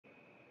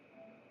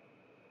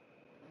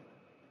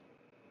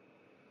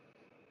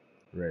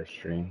Rare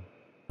stream.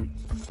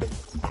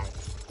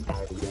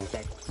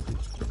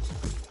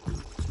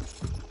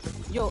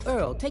 Yo,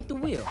 Earl, take the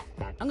wheel.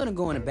 I'm gonna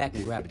go in the back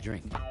and grab a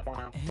drink.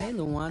 Hey,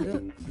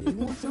 Lawanda, you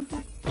want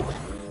something?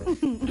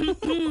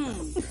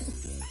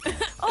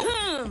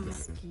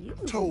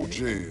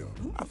 ToeJam,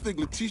 I think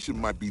Letitia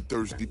might be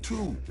thirsty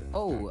too.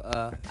 Oh,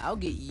 I'll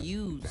get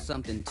you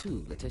something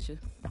too, Letitia.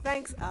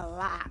 Thanks a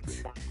lot.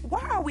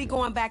 Why are we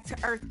going back to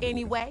Earth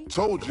anyway?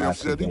 ToeJam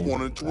said he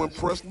wanted to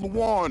impress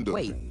Lawanda.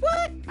 Wait,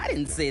 what? I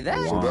didn't say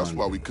that. So that's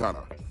why we kind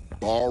of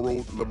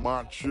borrowed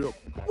Lamont's ship.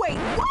 Wait,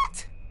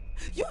 what?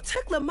 You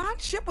took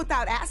Lamont's ship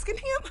without asking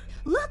him?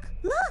 Look!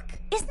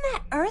 Isn't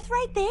that Earth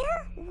right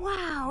there?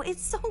 Wow,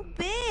 it's so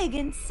big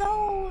and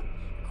so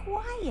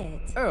quiet.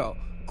 Earl,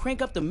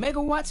 crank up the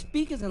megawatt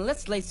speakers and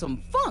let's lay some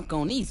funk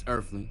on these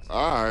Earthlings.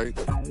 All right.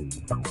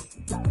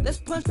 Let's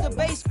punch the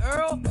bass,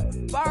 Earl.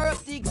 Fire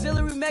up the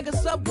auxiliary mega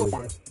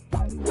subwoofer.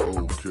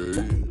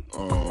 Okay.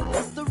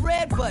 Press the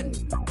red button.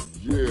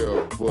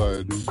 Yeah,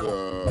 but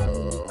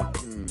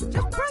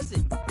Just press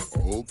it.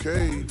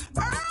 Okay.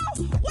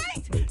 Earl,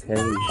 wait! Hey.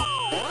 No!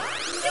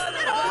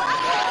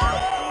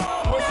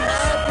 What's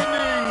happening?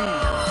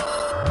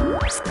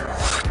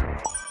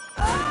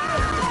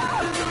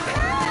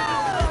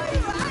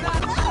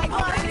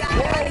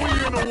 Why are we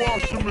in the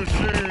washing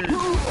machine?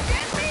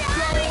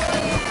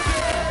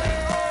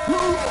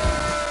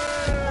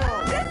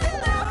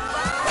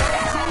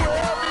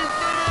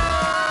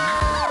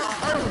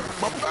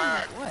 My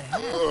back.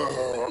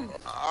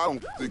 I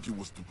don't think it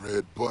was the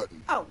red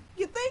button. Oh,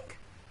 you think?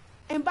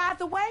 And by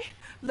the way,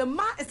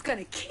 Lamont is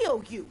gonna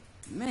kill you.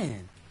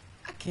 Man,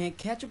 I can't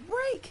catch a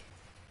break.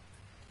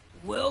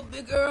 Well,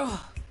 Big Earl,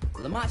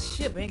 Lamont's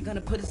ship ain't gonna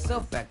put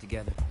itself back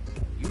together.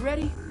 You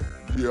ready?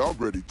 Yeah, I'm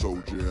ready,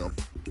 ToeJam.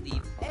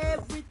 Leave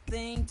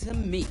everything to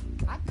me.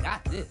 I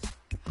got this.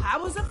 I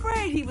was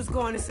afraid he was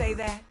going to say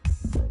that.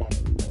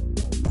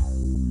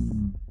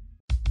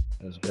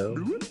 Let's go.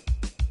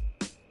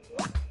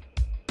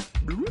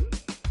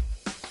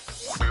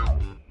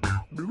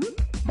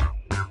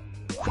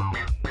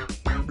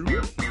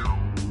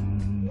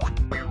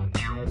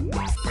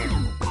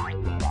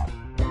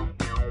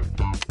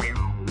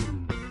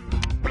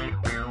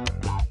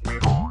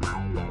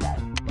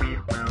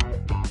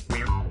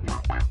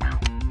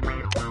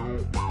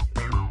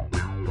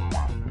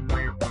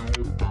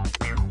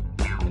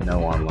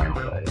 No online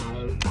play.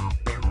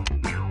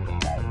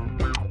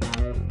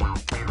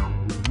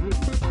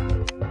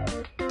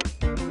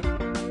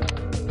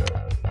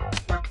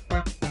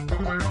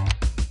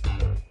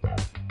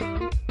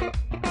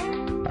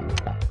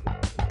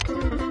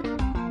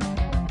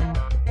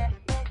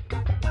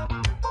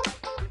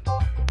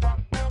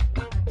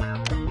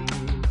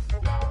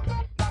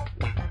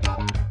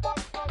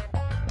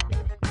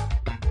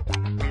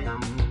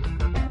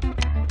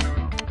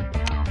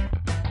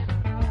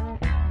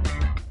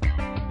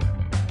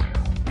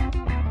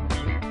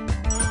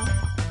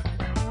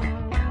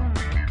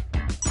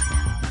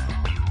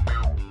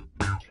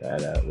 Try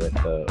that with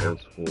the old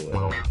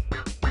school.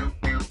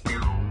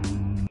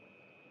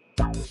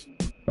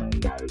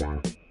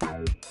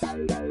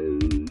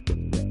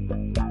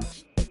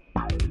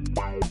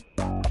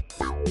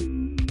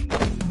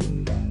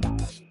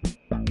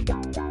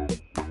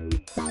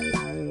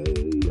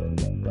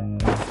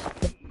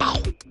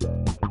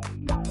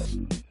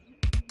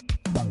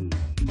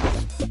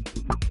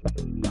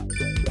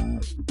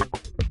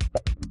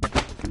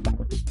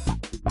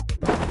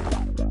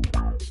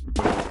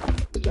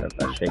 Start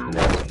by shaking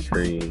out some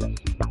trees.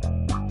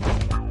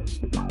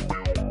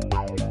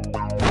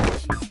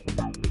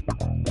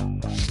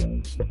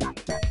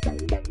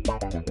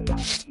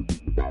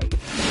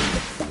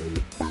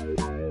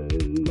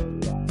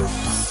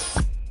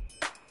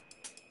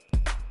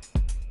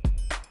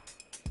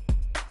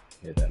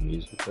 Hear that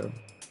music though?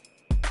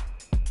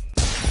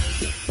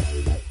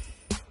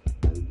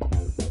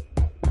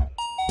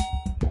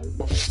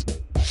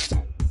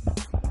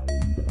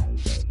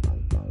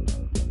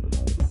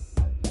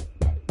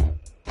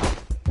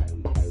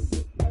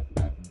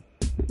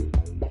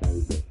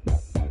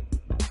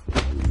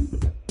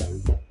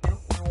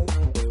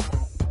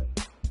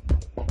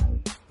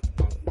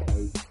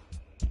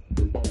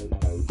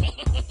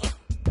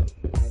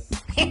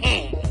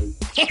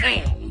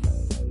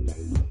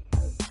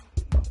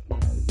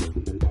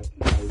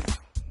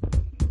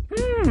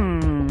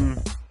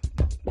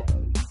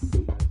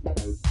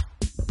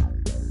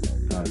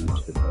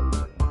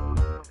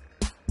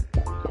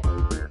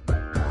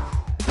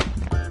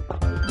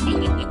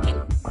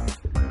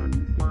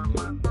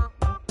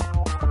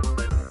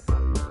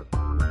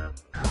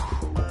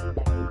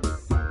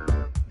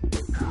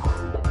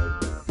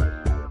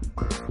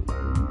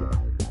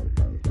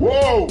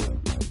 Whoa!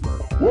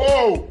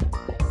 Whoa!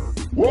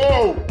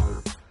 Whoa!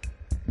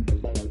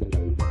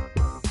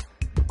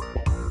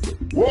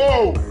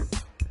 Whoa!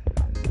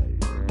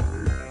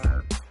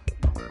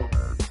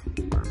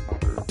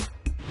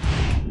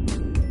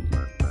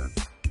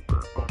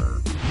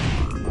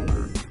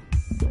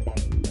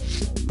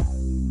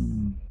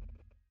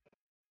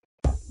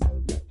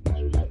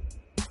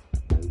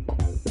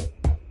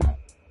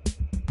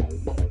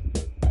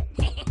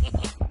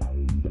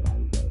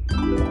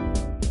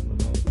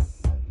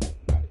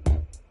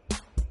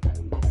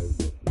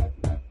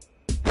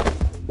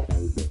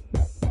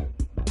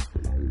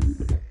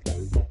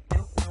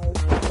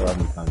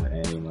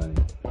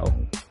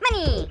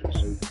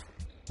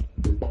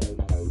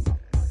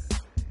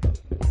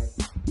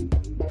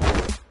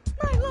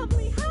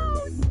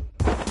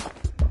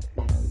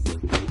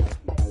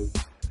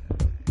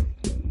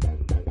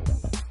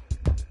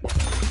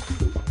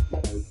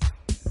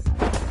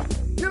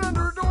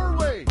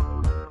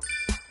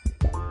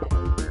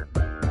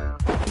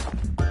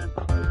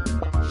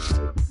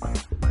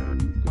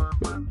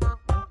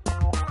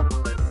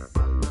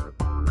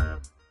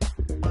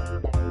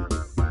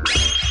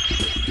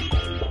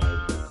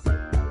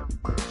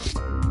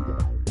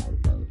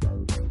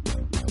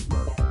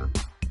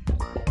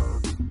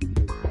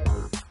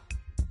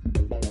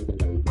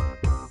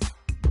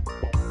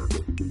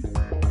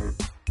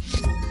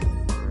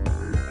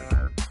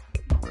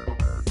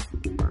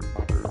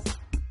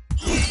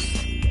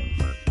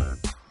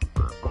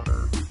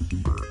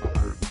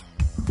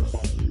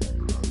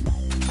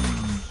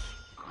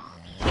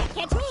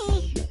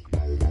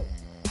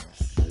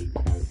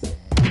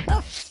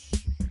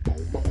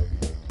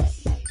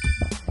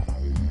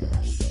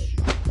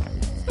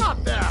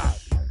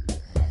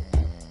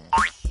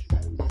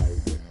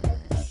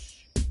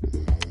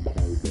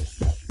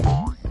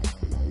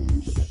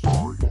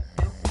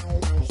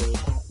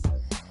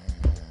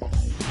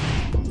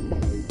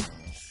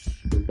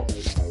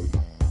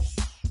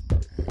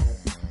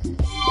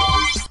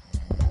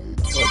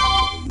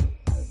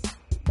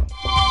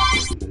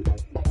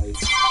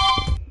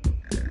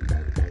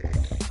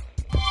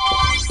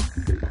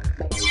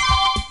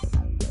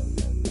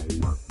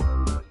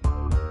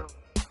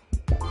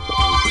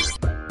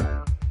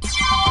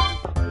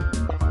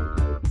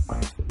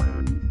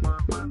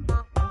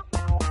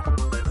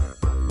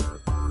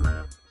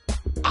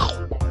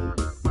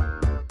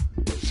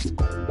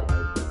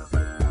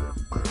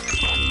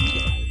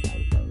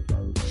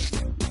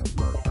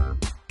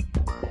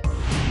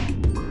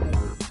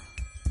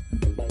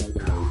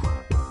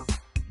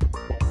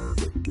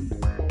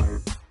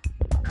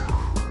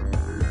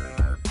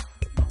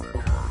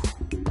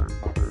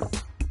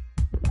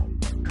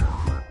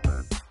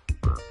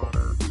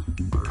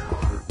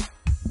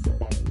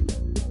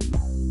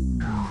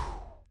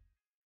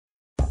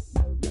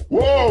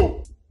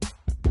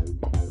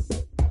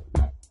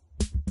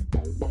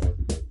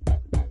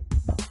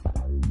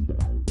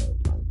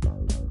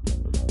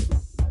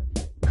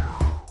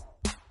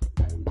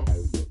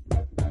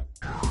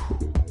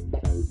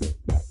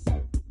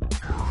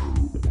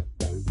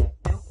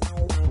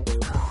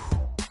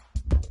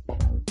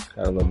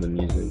 love the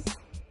music.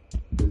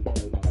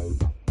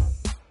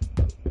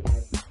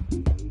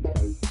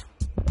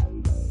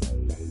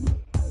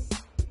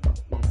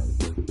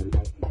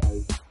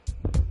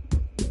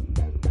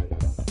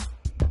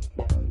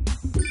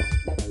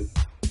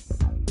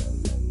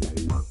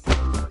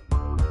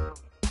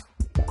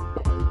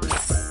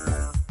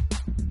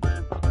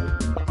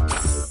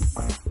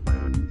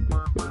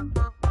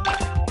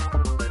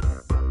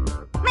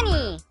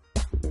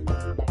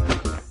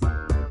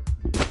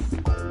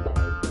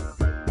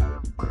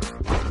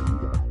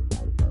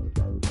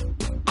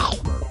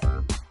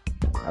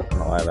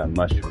 That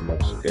mushroom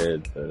looks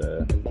good, but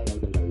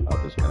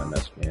I'm just gonna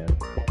mess me up.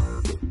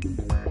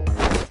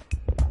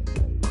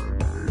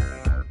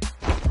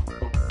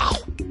 Oh.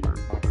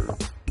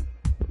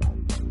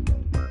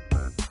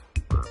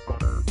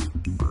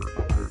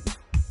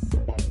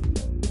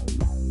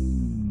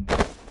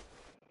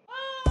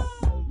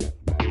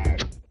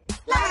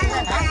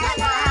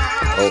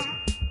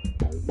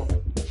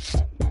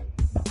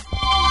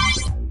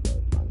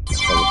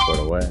 Teleport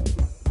away.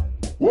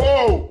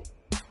 Whoa!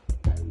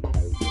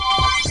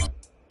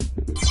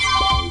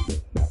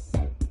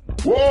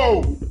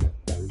 Whoa!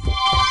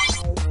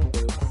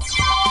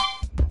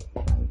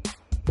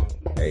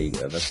 There you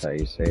go, that's how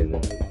you save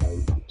it.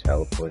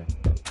 Teleport.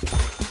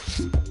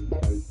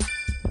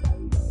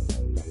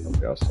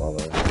 Hope y'all saw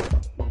that.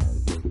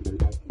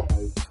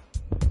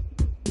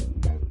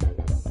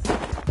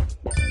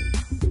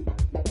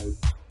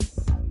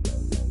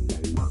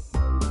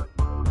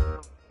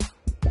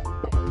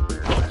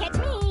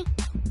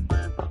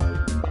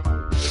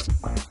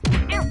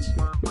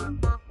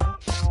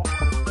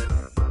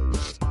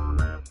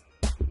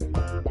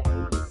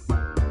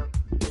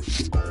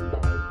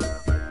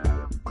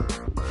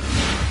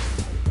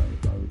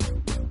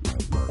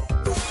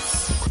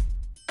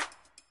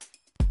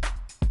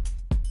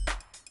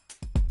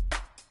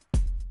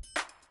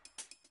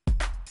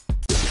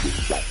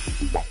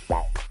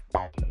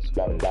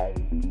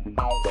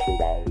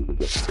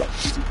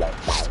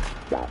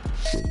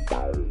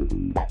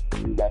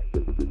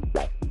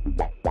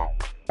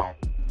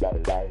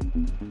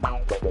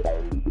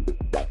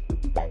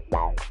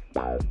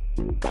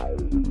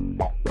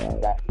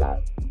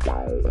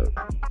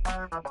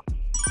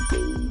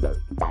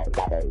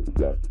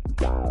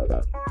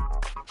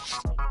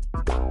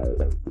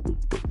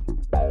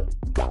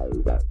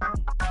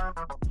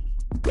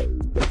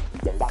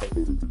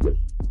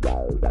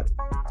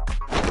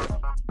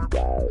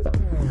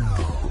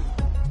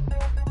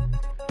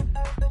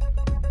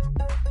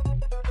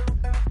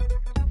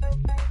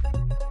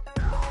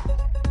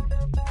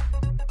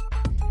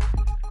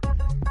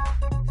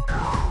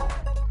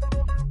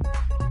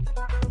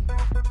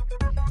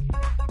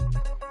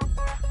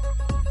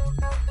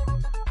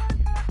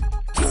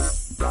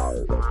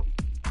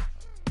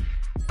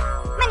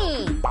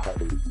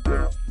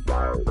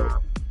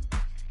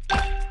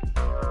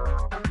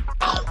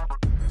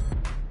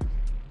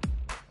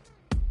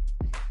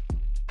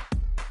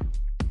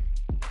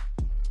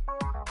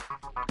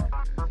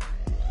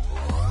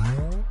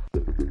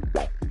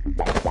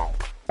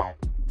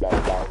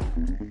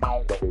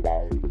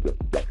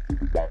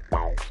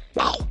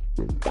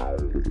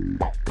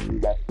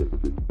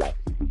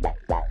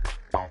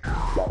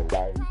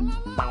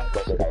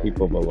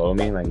 People below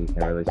me, like you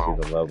can really see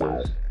the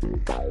levels.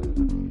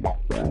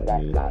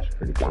 That's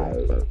pretty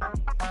cool.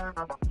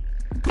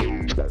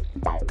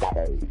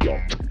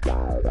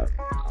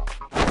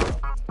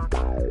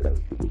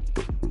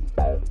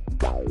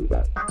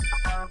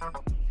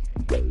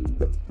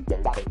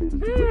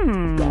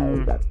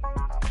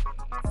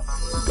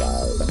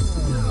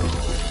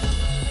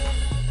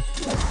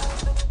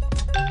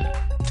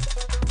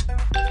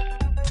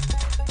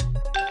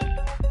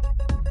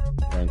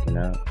 Ranking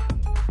out.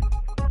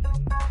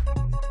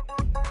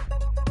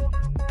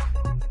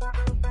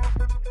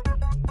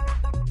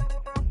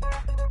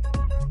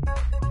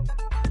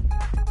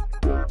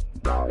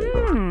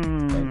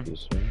 Thank you,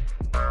 sir.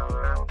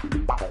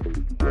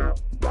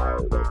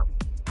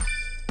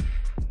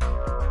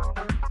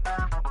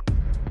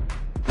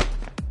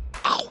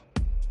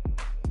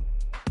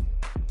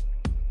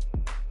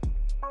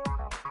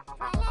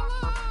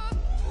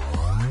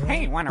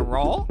 Hey, wanna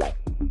roll? I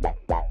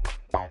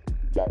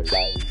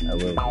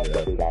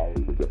will do that.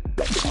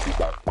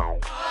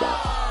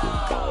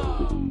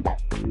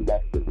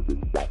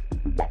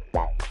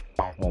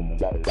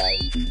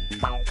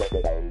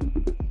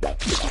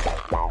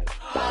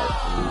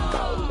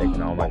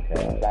 Taking all my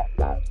cash.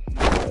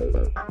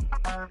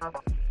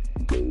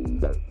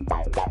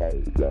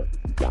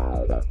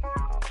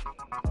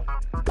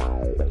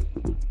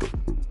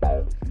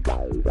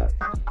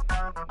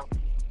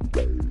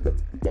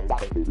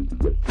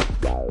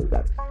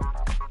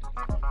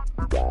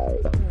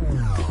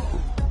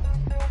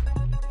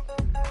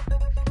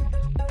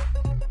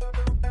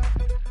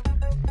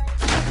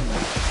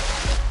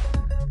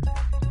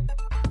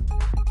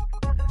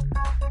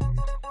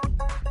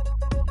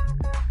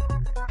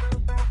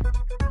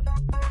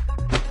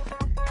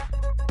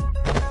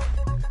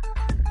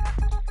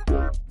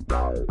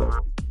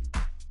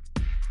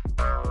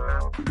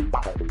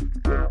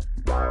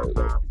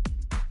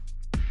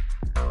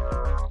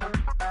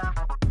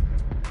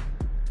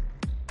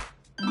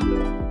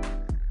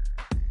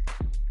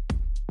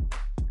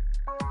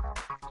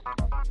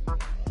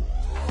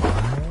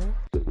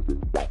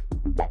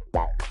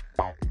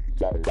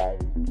 Money!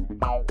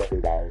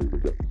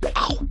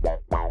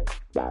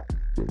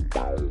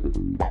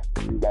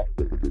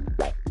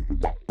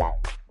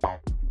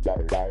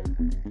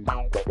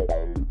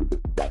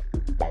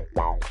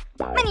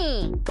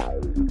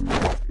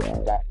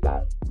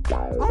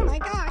 Oh my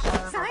gosh,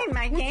 sign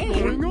my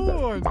game.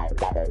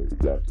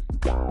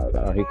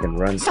 Oh, he can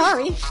run.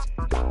 Sorry.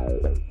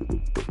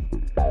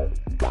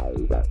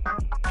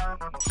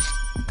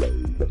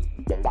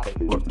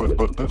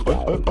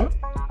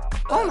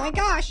 Oh my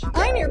gosh,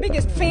 I'm your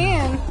biggest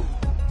fan.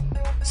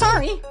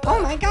 Sorry.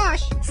 Oh my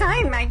gosh,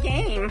 sign my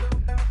game.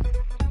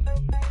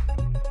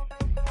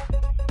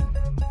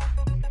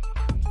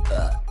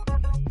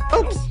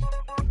 Oops.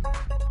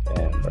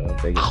 Damn, bro,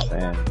 biggest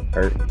fan.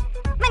 Hurt.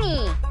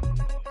 Money!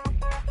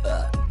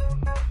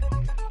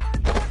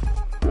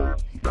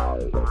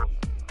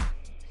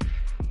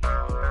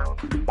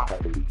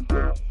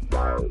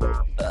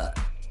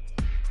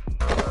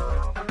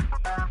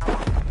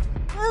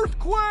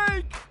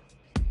 Earthquake!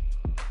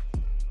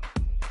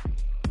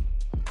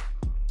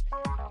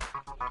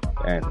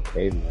 Damn,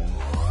 caveman.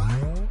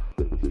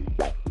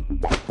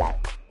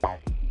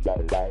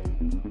 Stop that!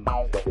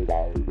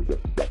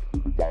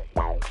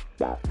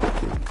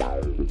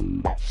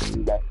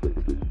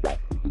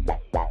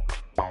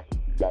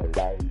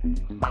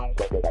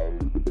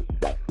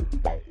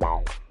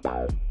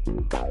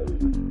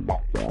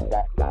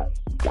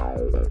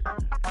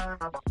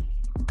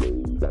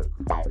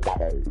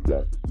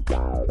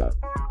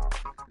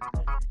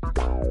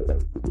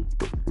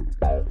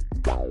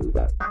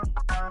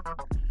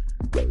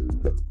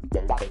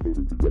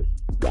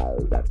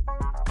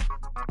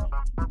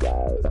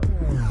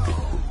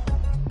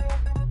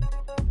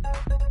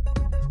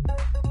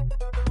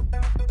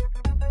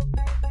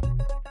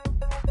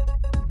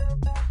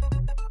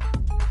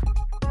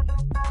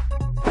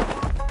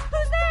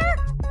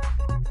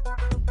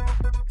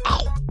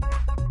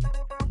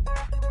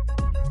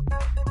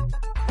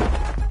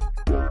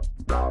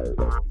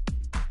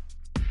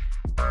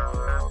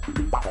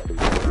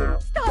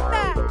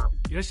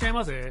 いらっしゃい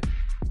ませ。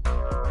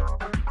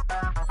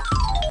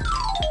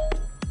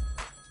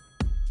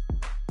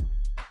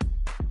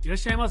いらっ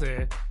しゃいま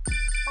せ。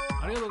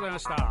ありがとうございま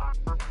した。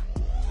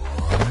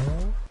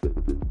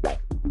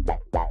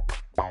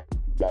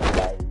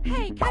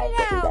Hey, cut it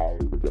out!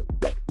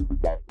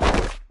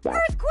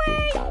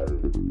 Earthquake!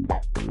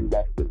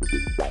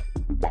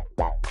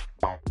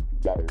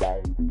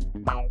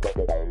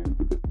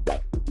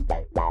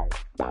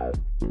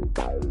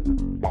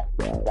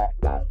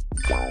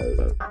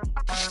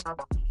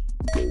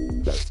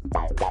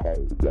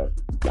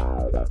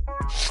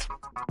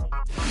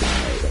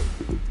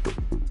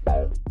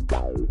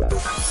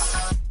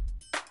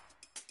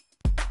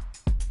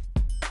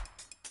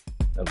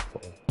 Of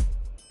course.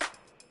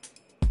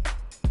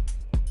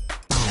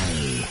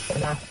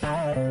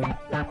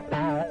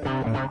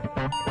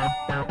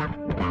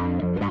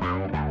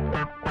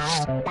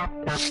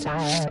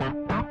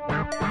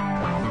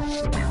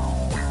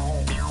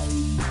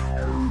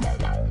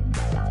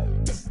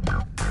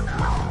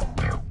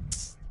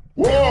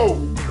 Whoa!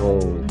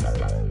 Whoa.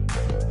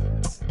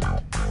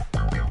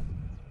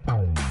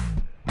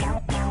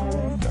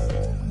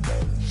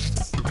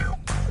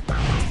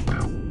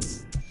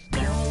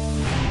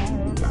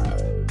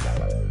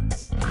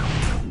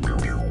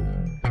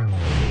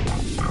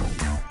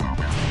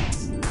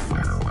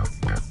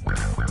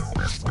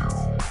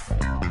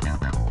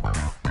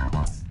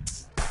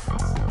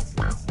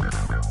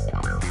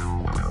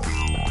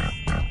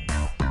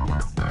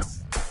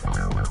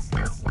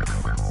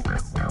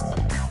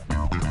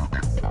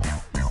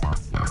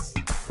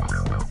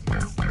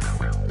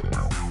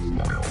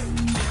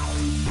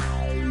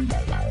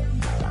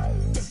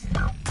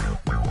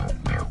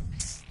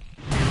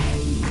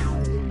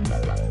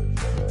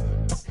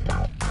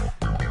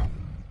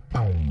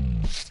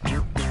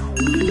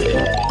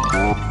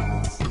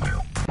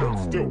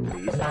 Still,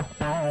 please.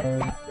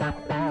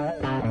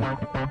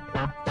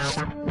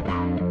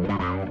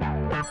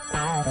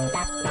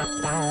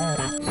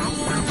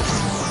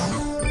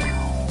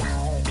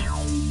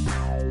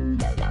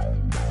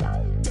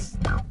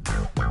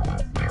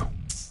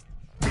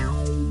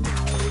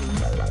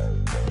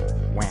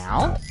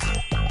 Well?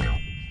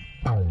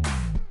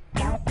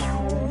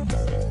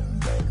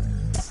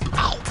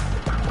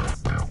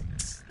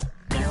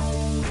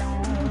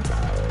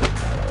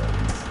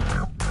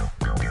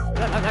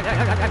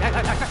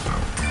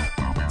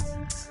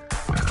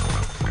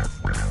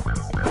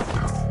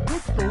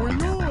 What's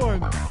going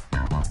on?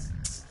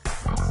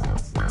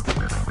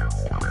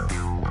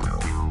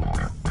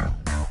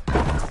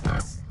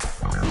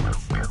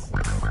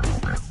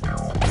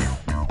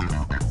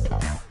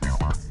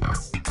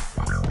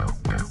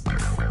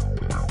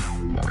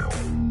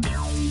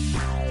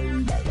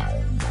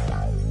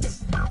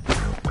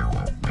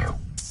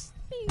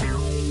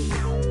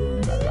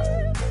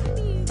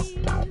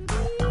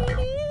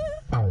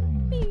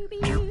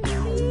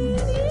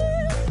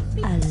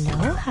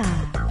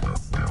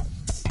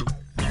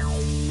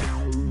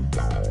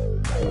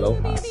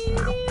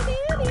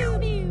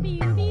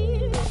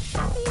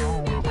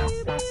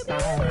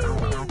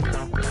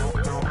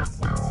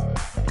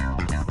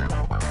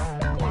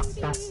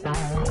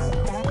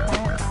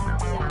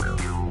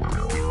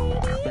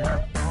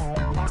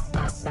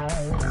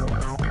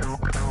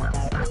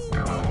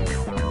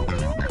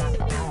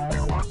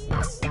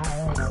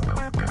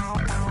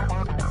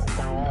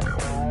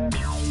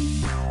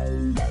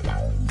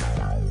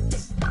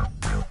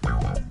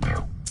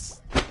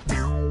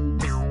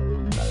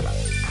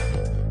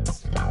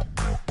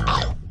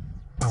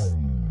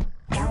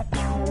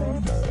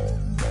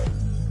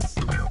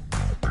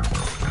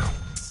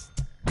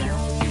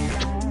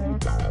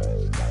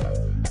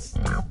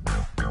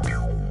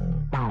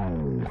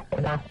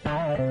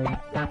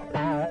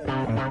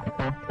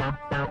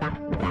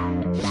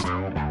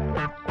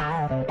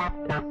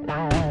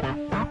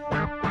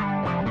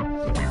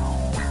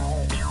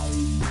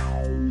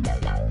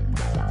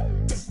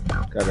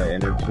 Got an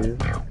inner tube.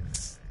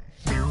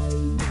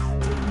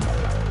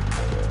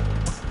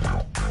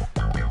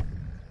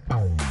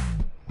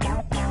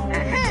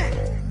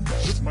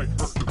 This might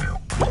hurt.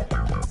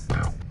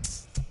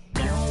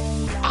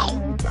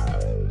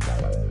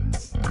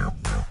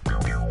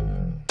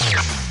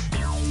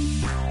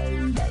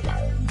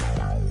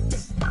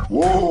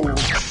 Whoa!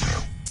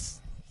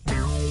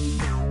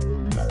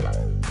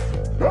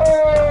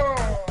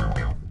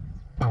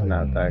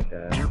 Not that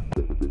guy.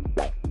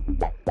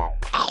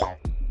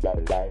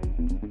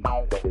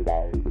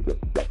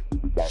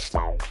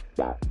 Stop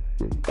that!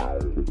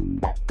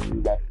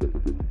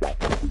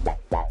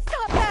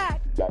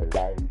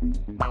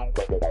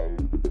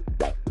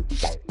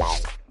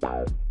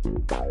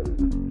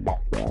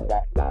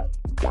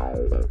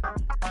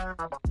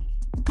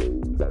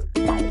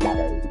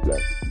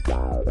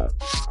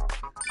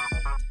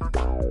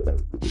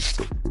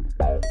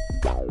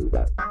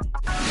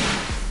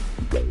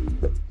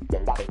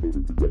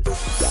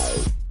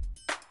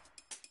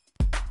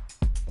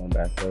 Going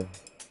back there.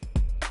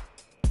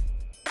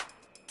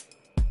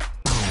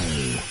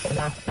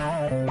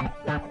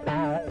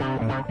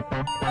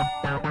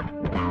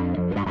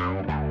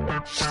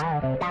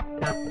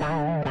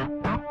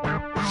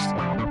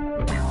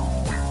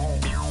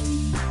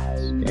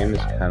 This game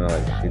is kind of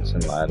like Chutes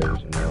and Ladders,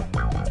 you know?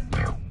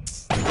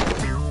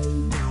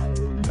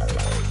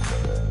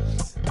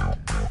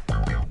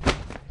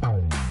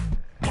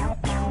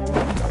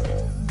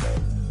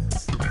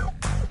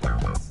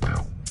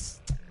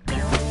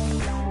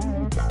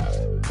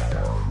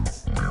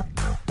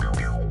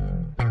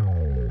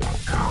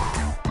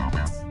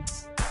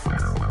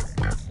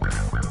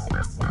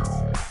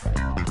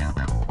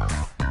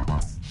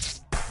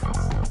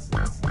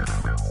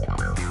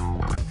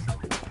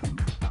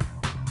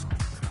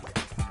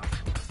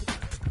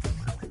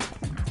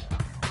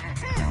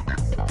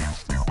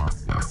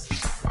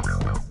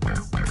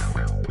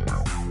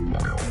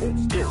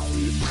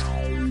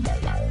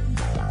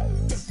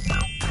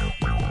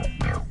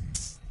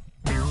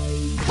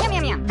 Yum,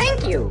 yum, yum.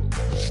 Thank you.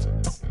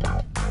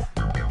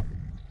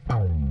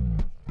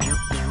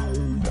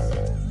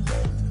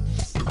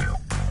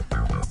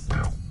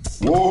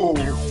 Whoa!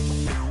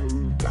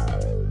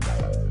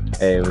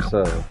 Hey, what's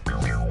up?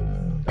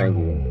 Thank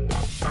you.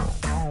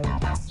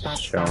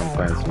 Just showing,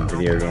 playing some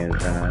video games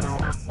right now.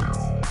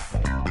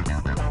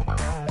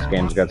 This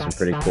game's got some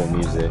pretty cool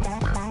music.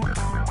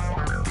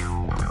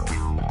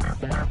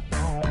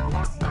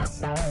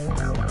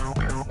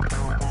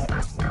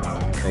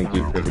 Thank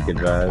you for the good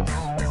vibes.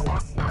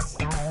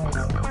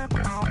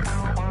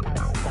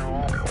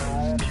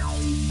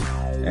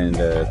 And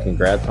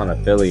congrats on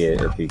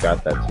affiliate if you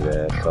got that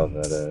today. I saw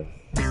that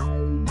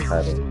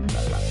title.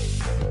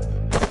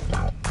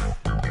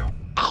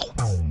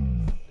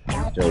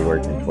 Still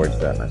working towards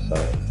that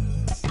myself.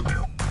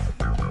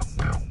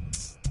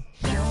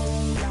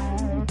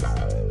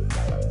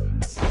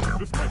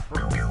 This might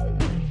hurt.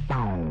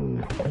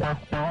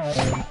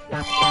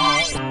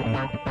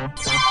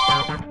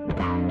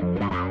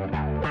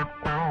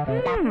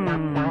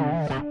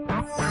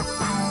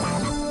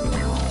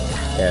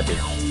 Happy.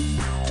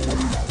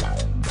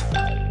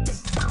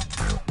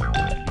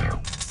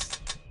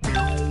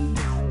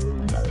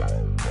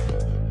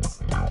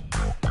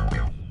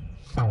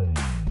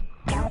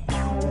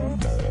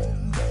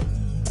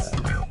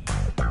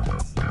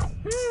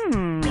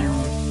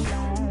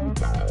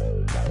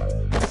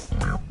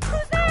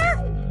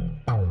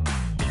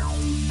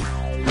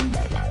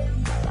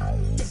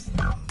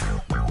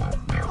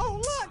 Oh,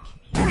 look!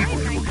 Sign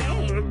my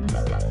game.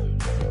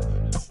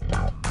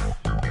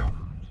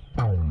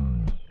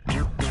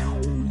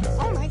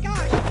 Oh my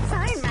gosh,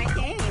 sign my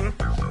game.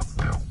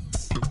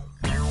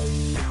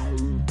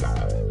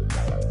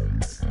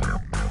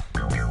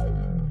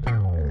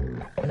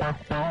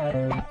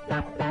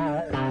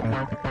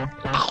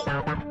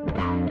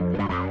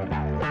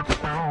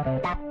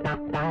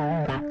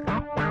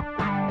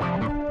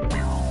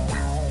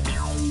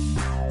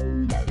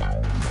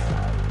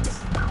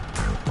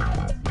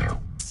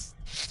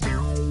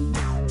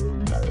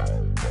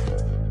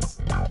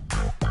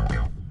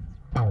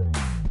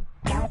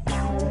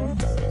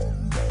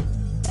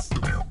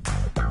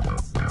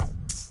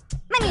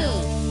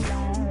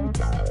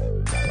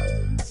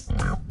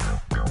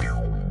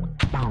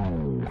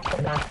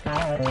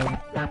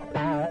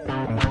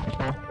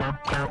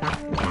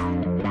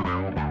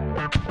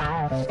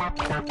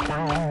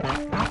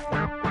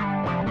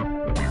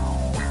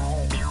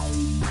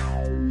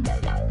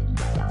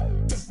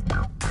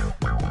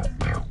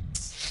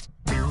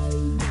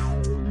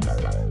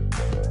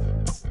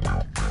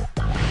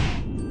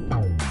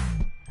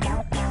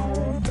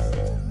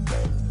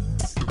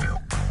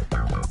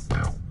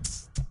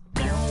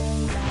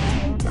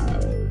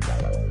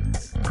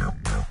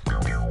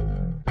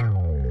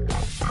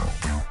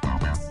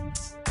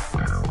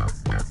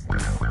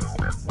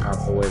 Not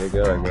the way to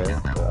go, I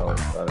guess. But I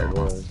always thought it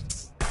was.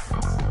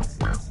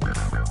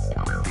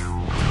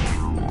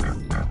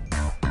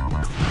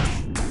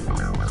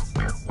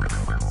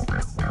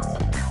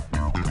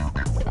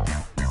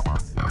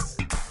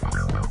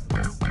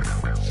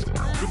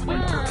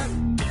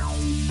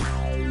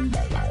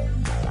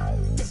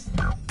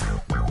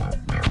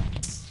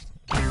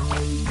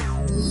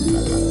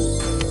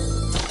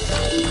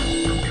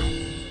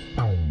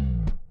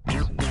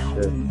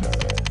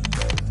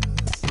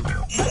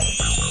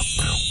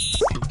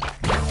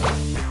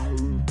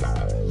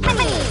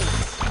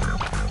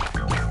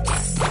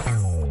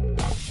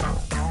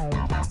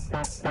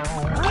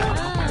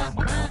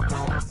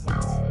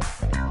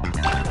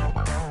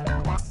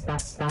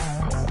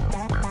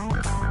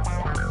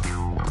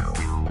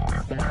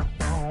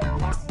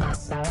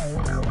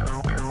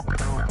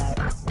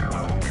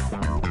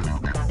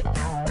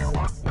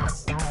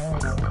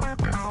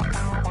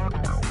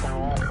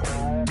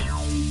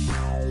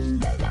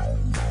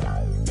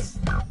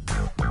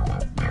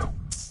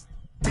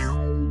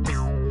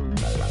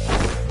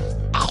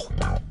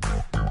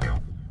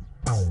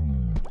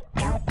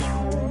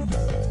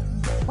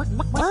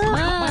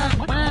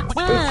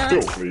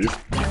 Still, please.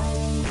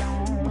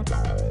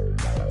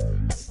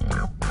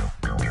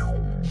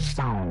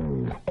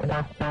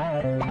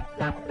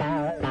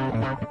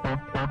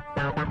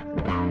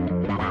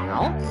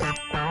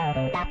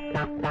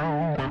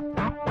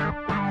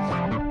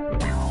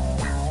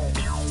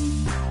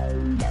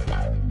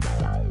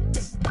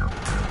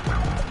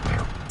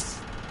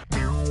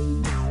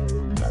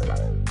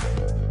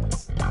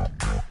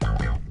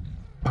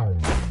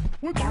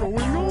 What's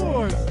going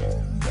on?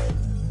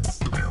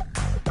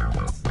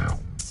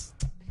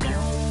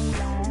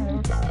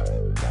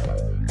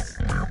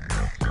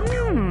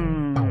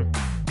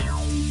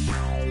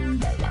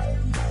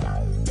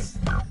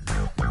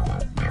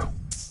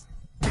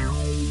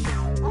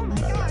 Oh my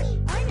gosh,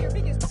 I'm your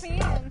biggest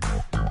fan.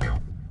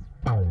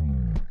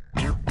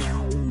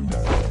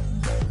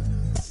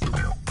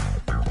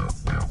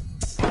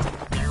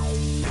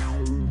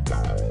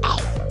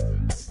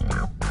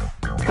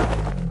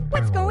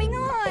 What's going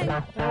on?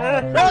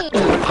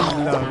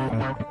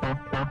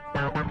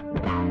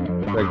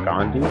 Like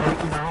Gandhi?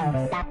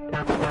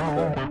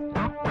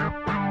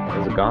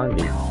 There's a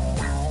Gandhi.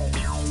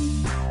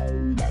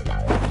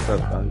 What's up,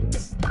 Gandhi?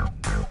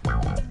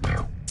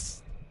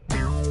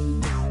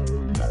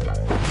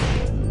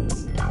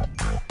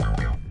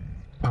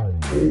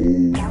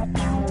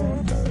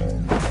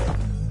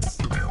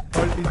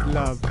 All is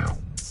love.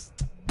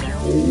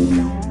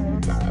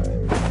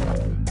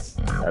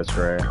 That's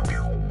right.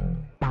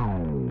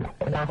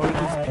 All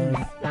is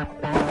peace. Look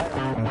at that.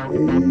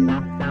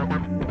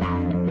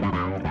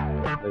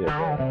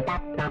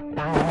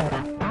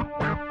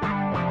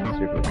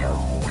 Super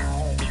positive.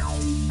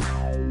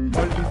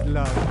 All is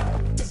love.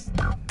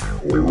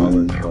 All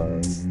is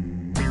love.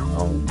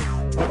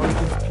 All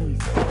is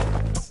peace.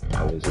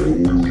 All is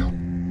peace.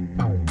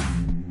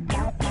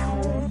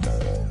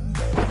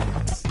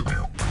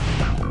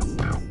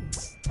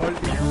 All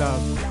is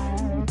love.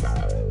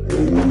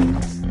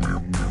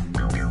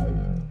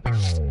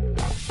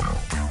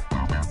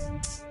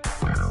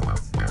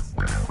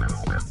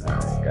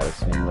 Gotta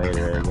see him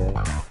later, I guess.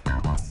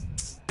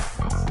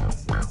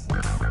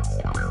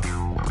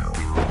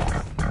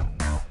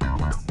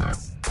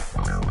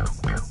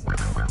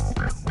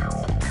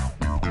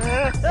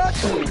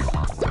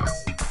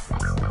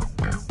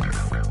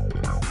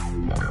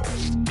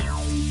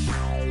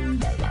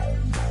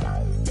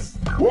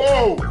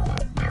 Whoa!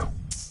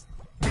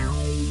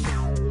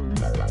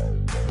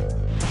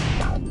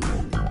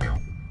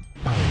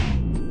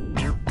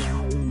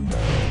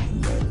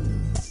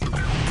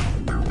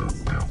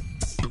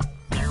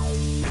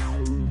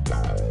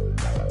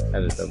 I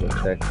had to double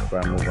check before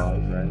I move on,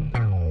 right?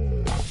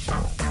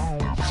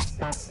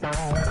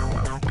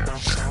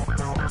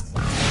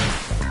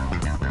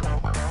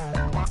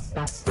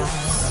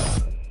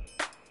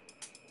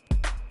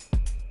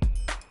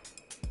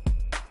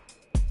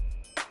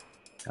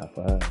 High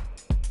five.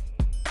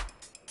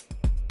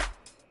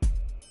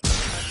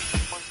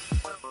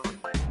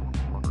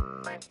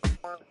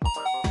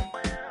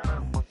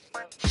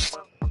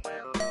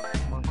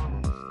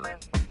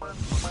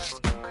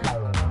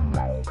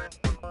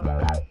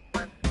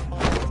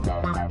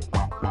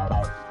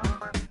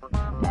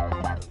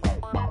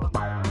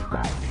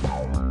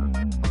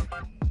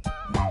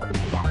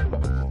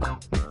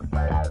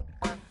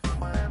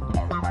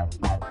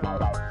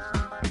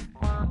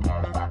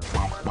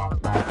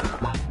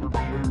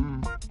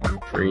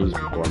 Freeze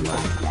before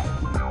lunch.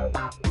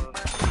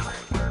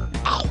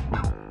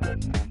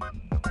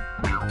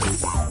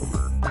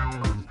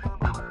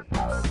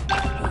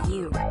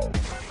 You.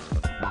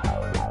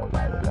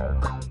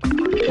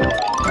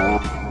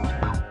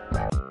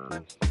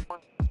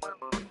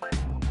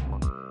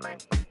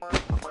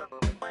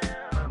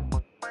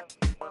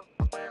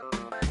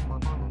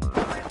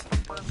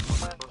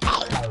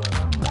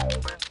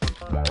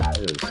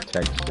 It was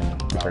texting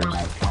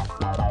person.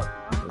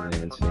 Didn't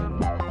even see me.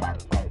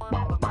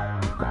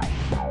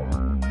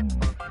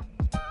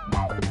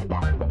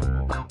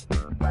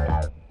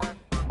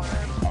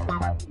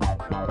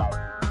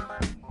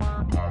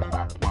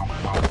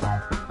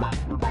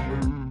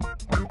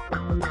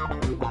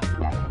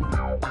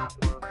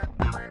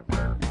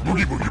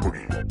 Boogie, boogie,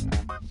 boogie.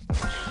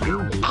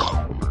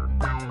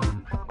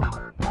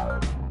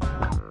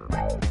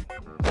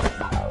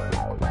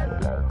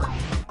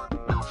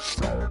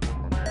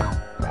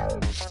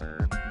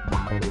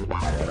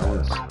 I don't want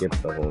to skip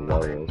the whole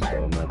level, so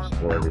I'm gonna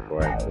explore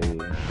before I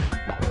leave.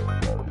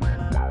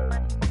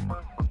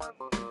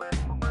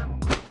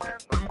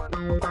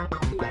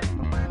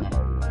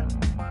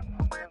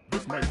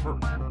 This might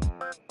hurt.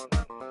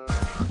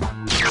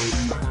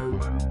 Dance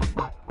time.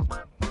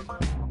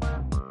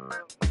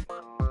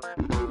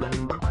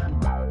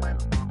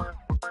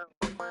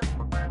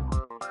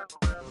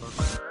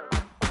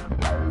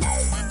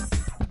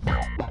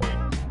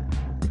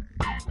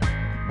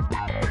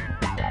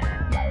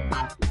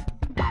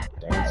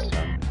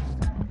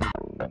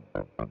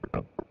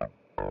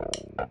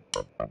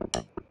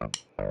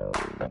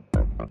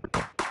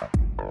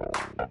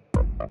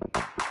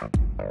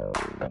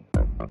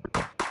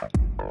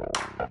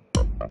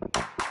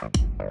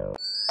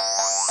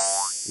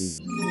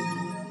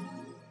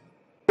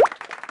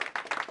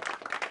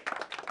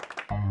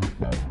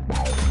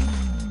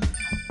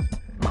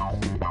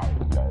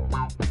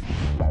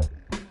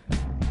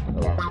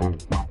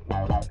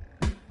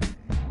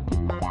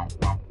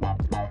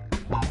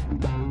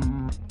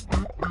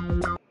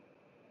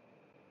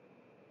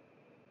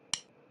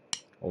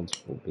 Old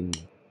school B.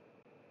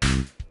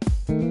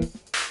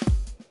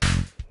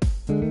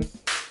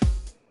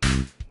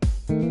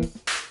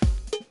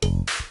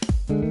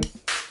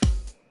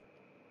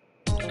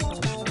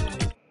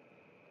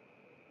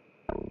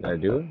 Did I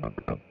do it?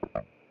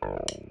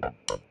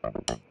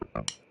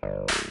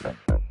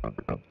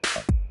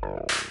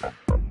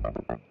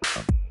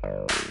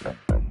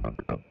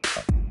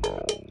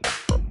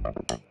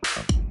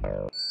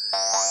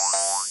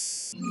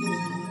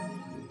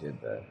 We did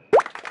that.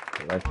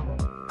 I like that.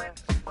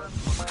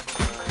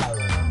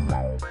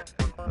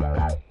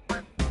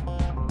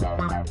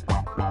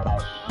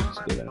 Let's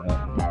give it up.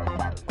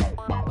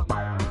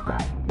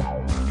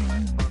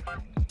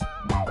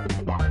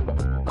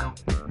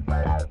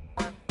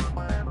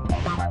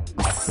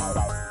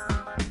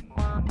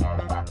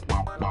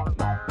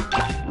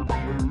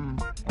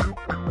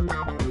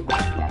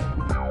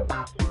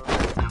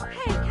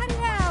 Hey, cut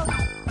it out!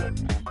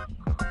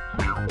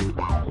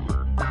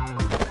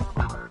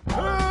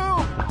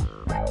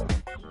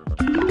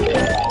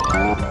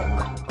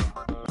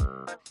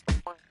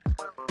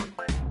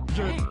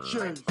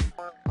 Chase.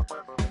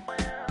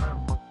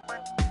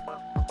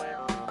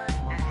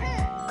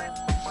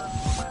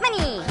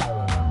 Money!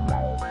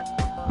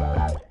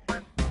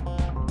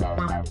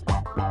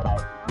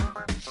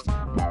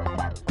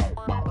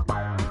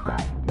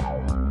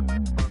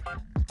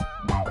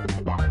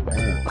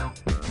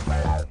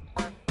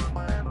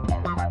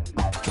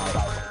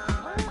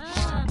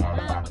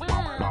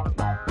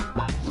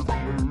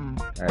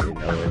 I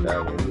already know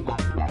where that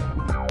is.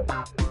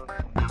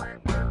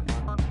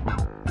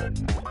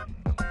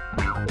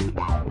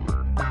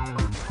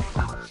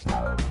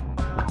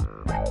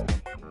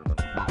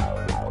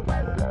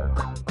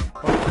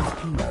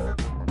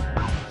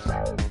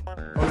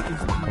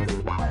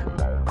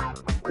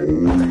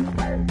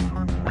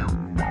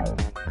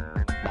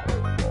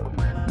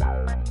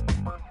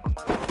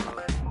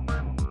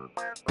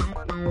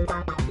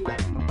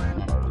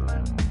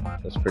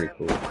 That's pretty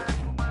cool.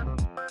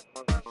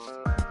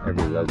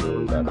 Every level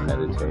you gotta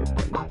meditate.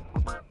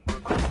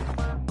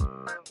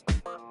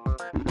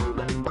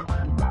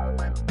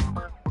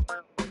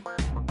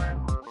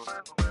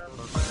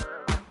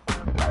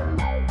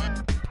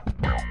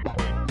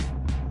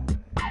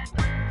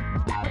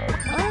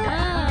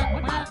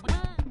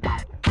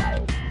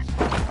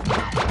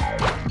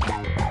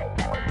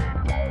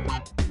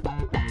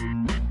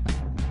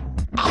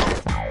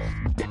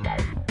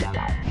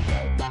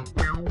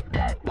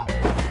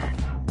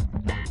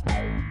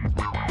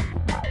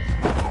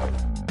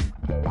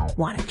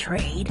 Want to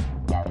trade?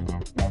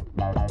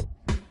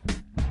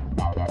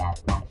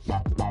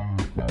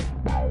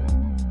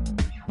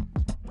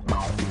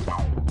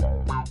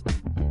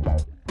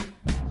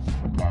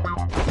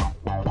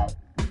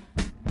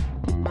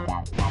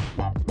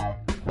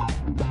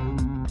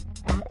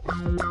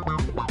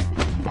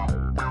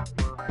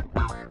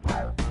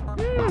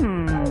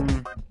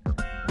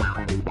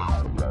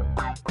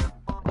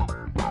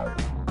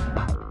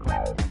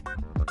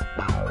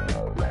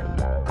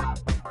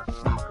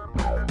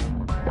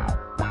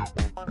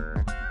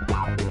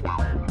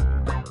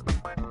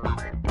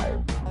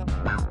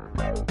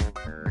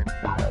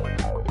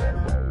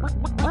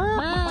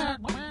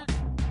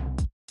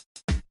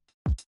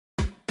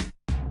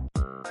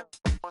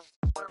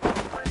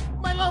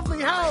 My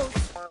lovely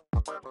house!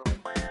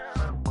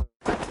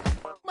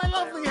 My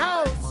lovely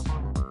house!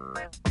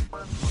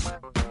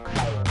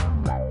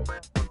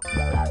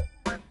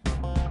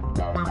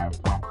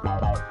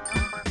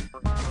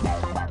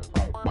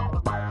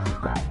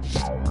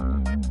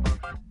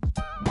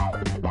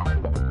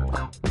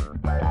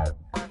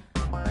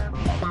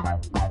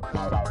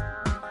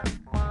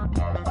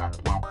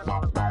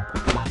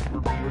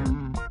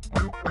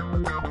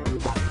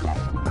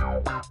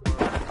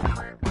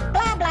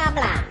 Blah, blah,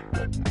 blah.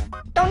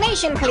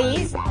 Donation,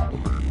 please.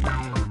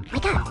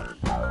 Wake up.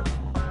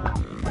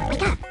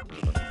 Wake up.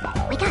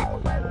 Wake up. Wake up!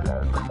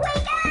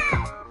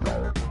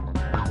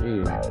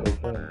 Gee,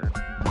 okay.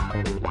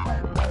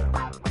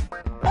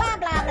 Blah,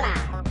 blah, blah.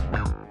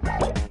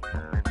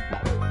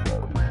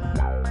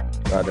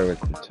 Got her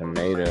with the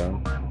tomato.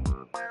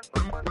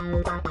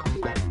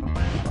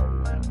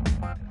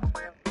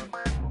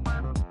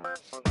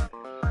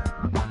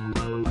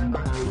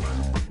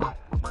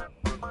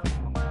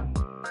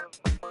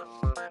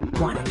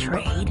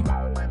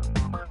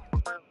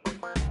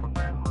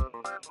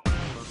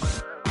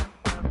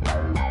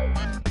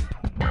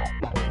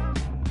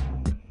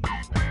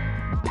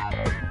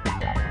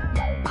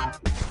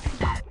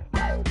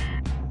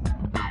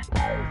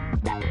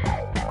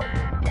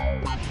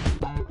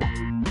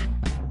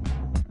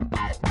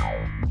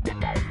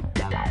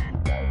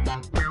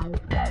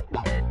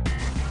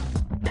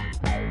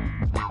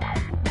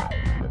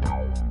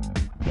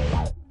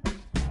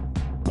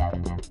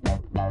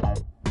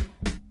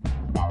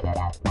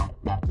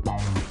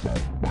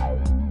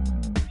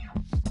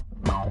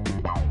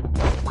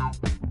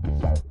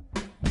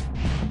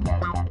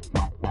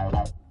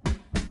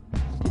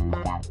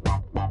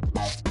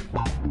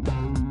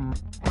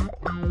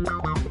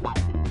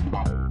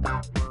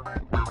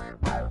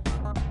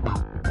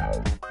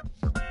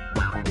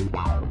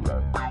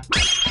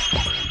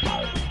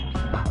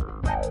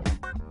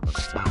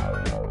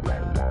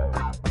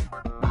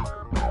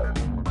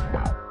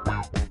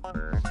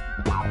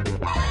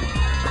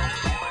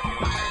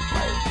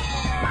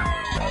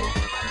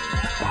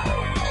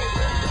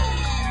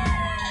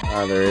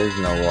 Oh, there is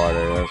no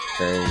water. That's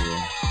crazy.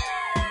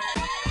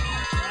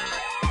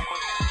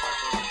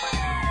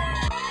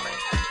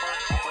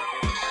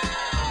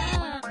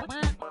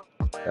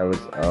 That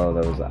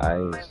was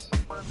ice.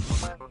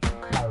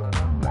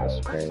 That's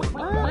crazy.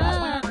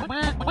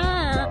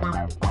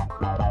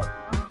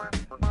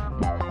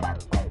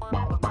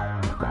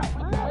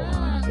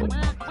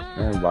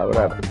 Man, why would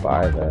I have to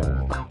buy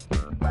that?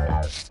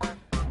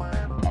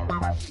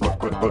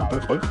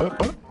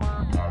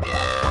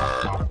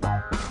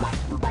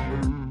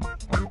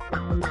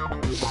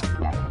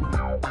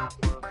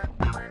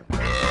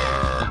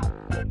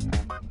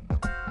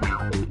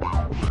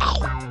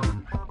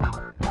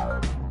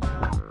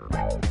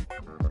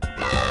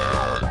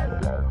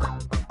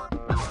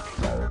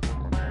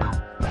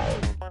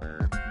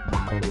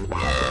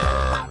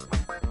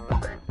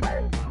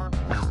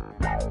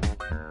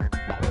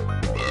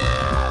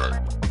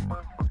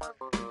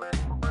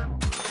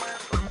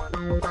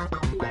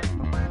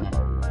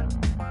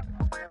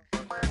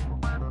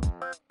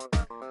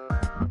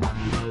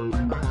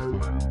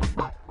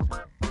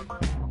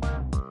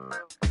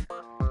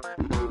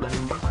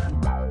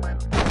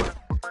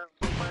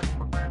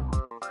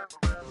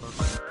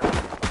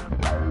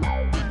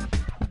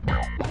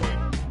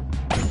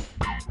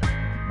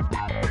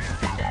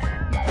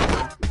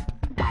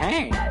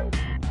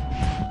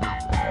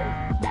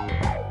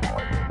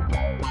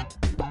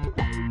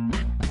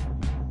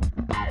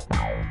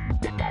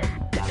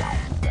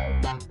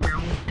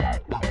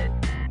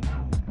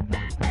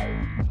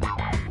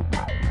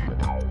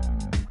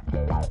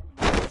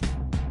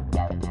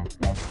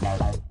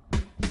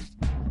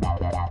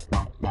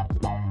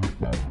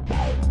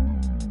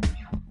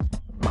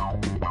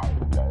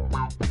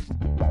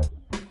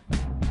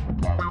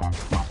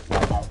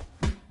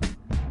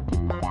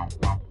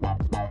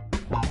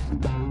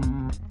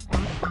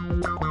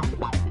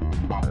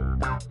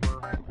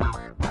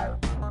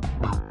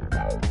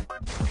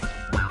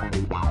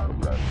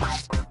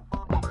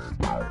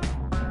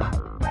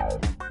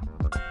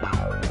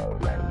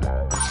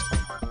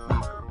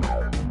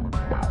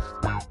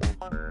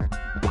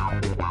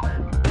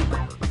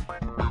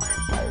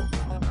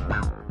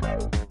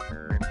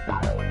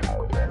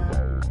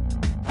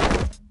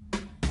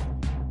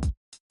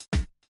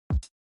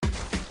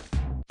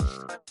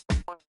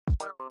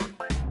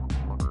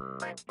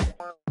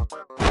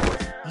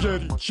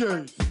 Jetty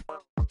Chase.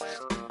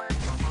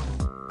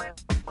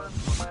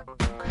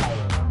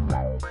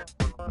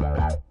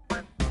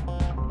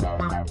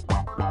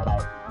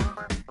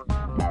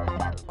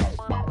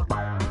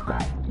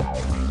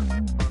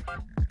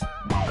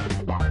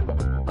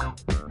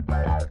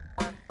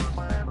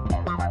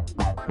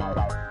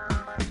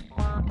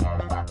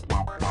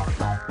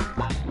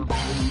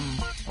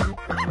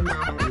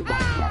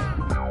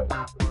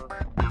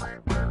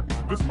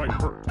 This might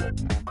hurt.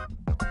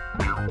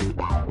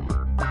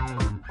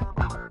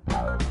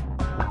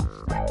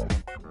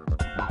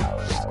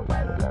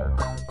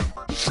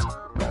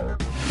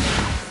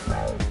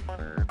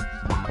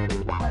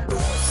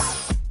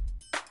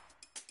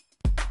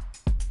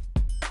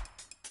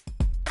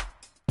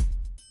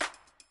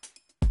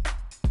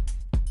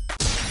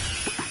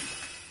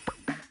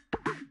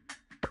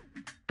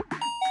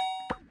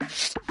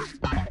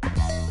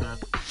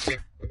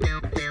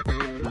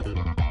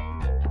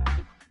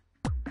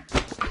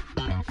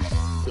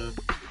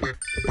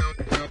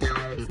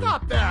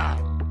 Stop that!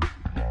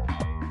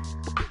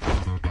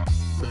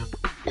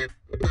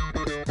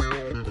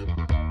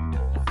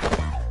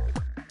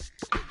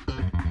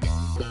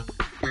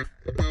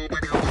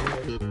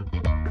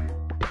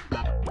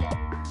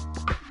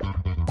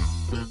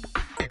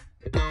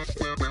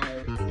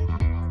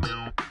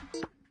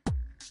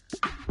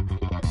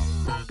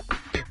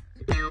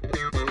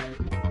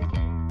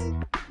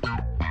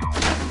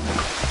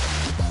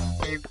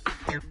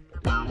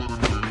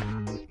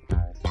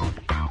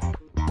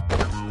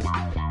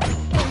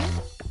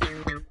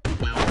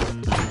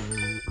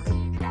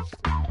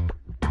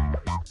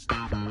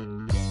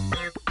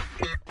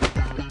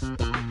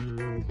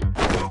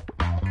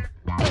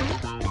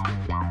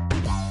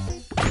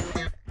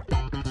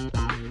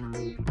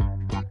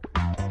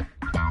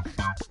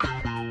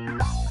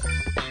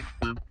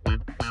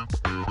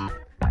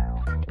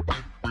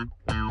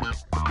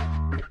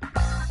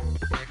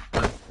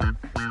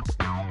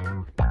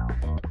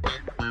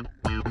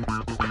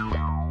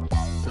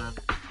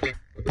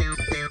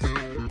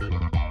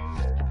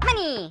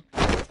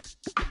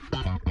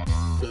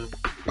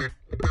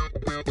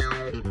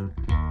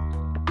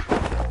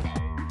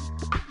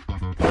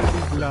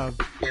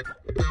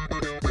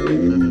 All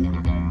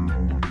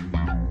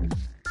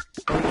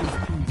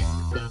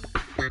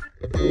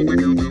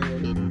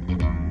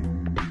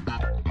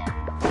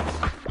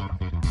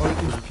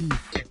is peace.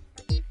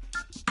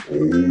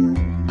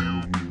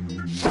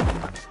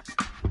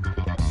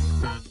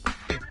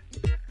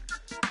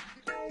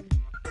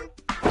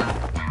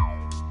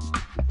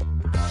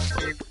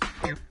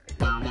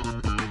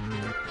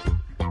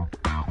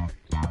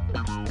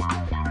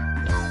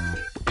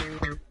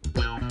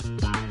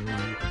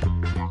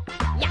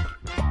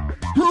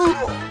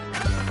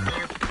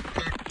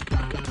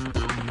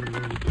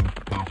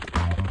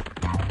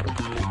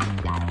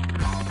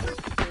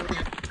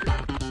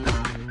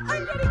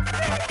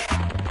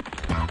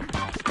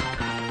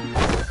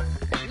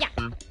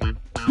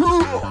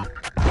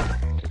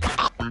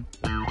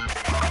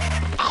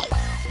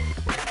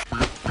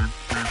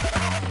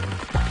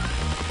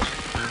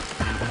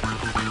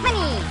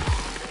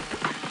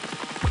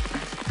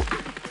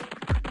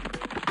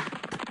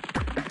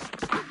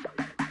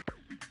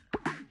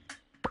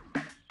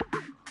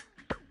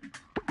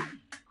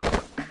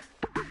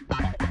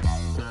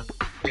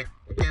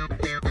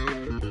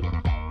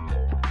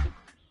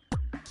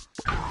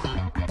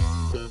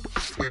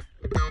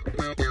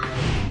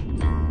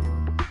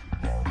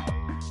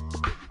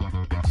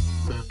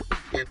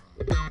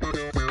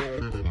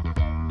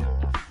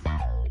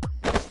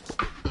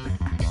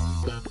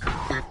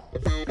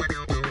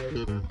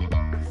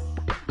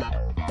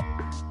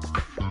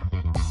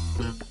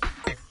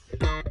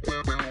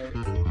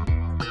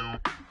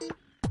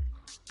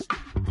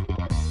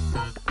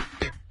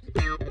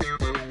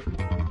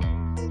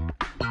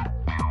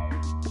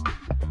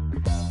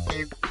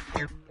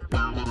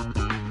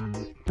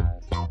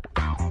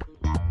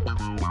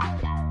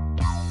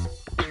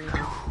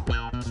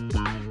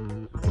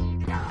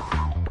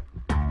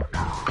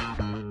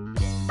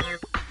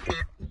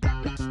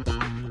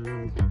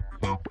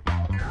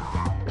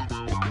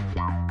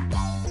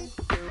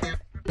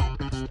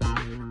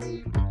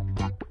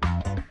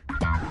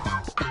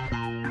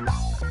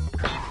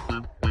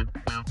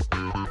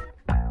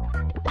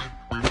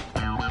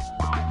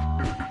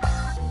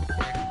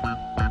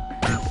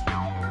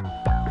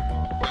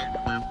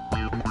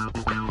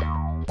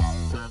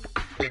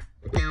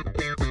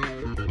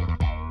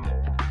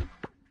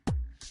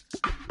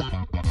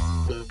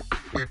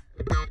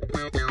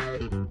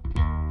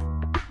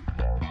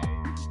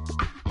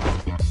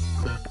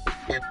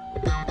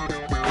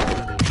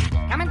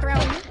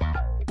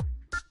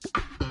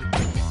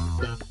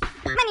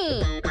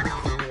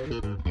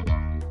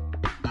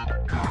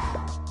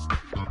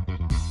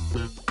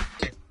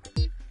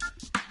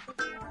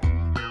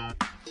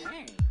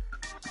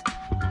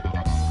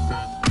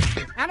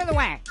 Out of the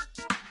way.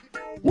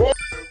 Whoa!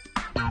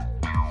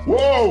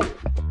 Whoa!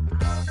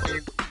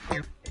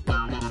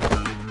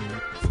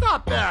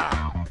 Stop that!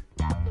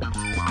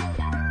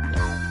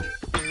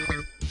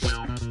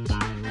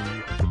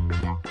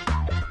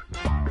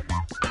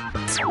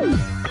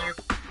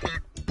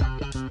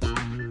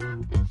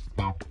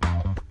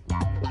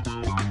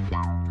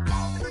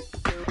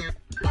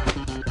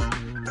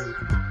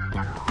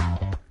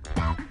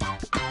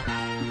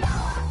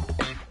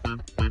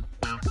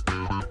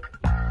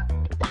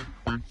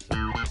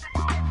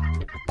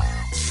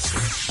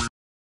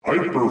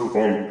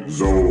 Hyperfunk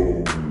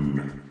Zone.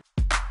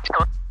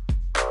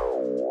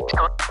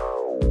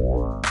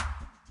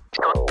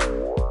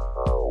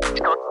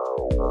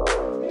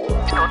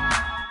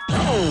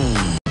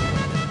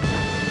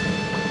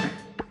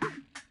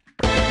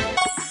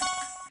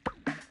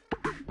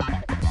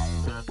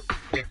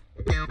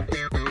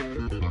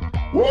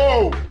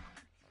 Whoa!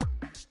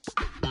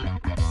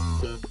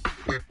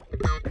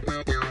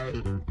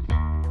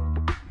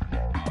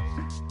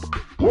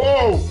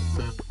 Whoa!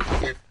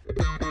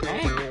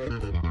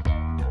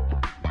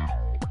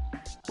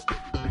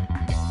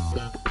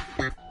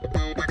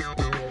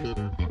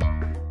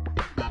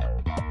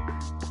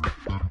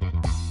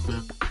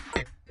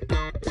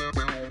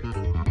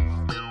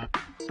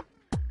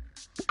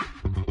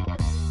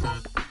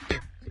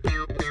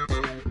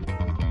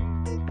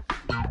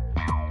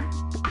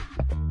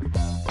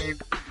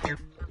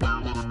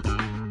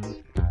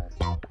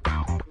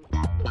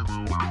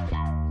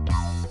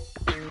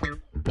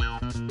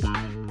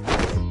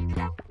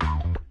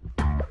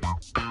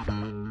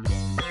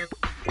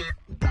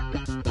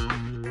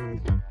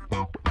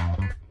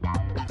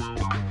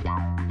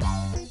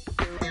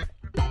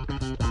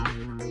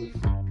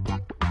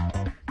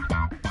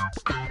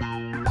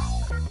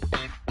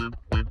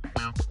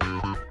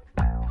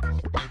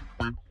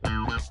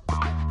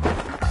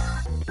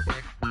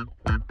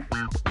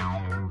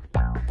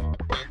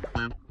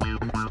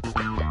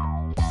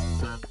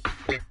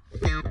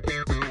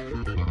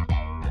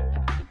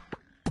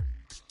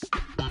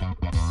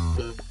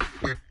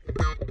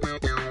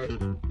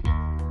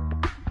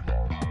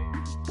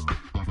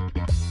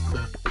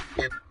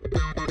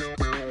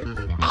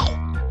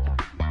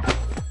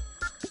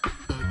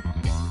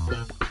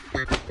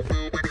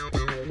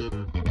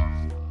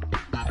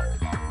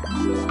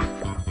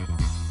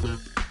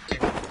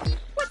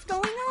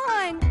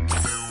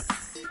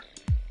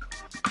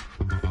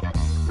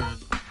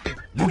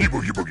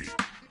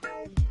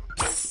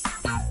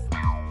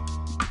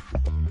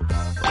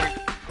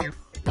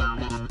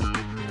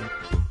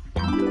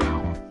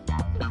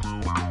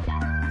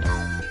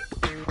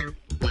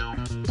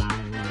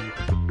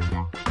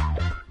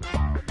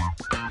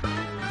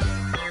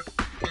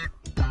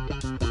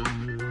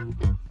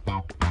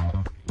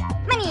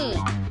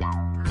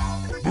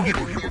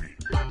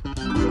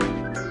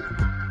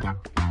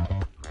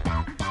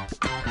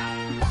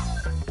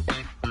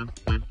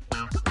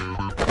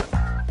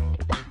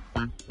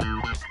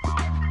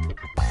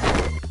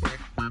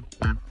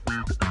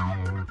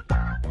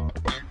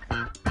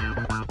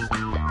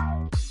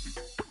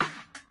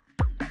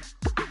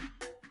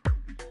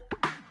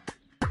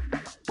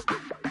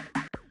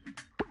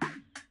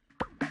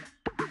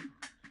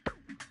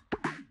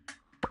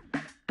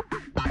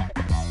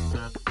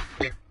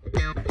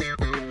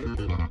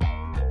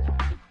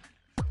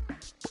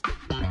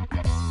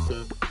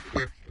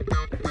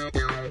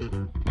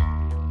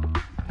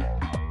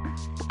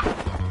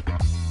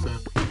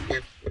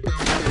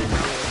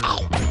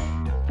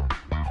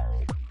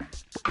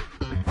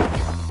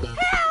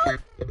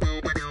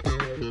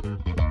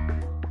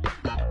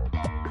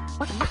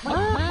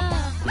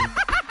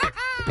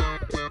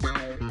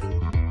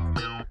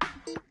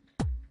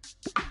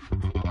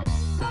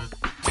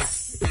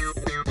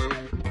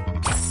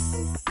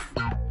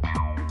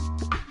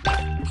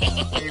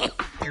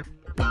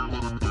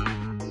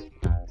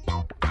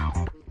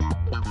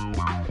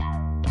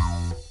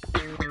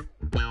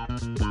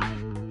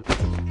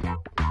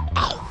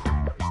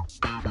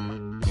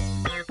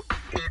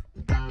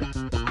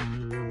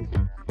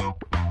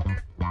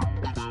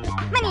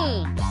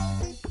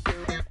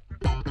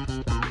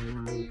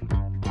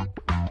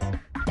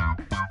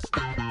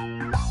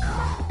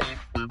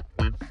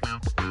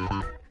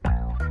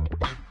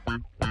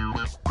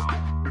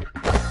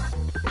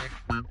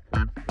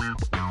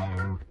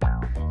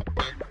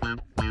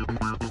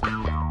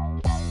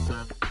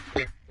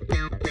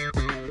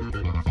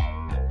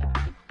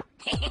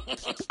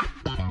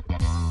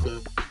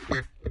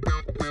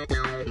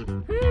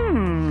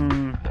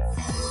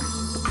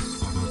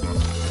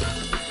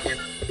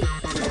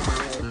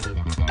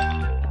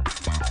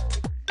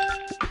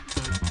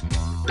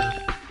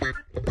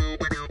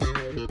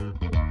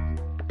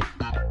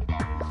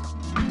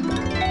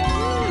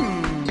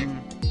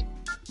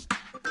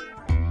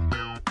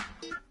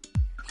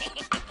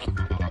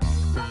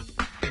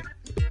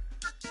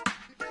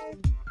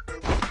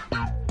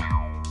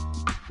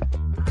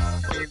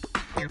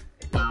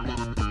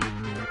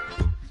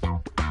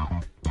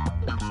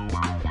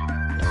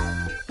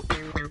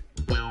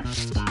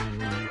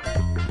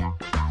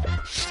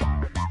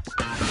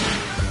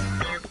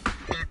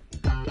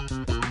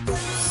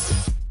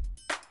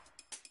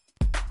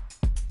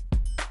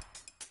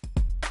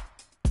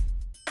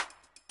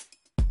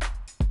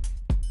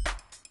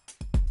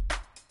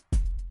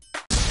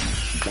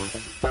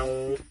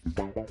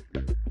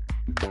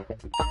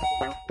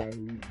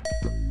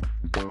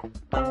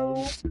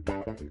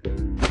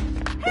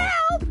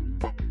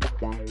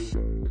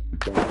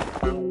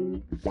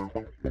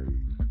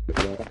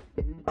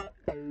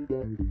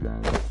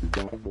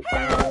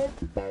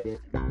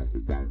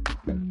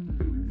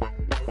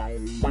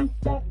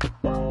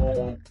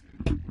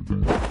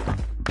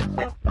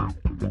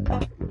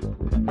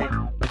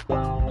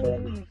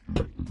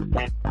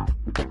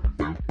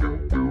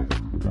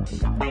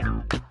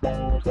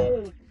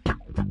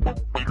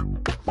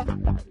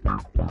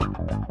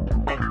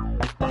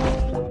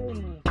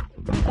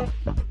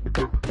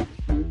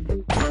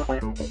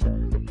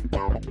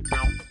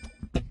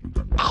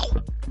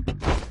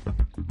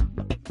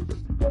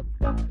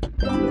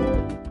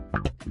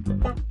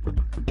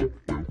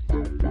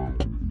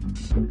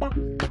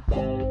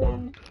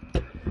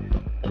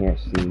 Can't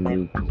see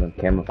me because I'm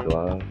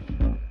camouflaged.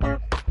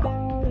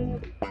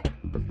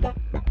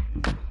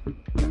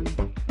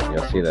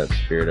 Y'all see that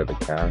spirit of a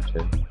cow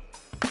too?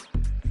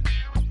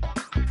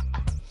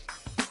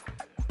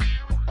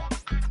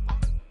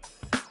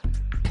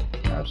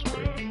 Cow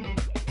spirit.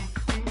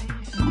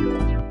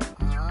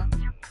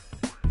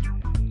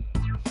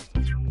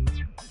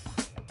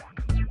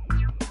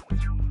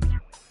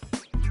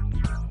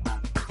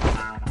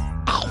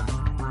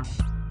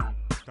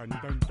 Dun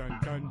dun dun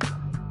dun.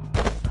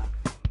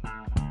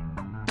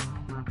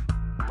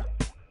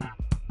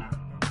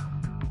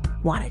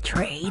 Want to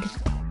trade?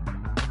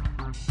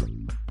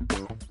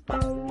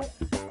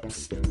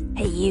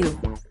 Hey, you.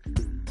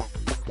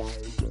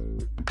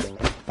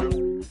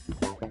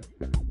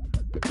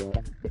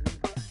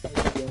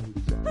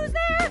 Who's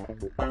there?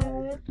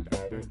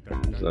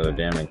 So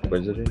damn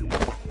inquisitive.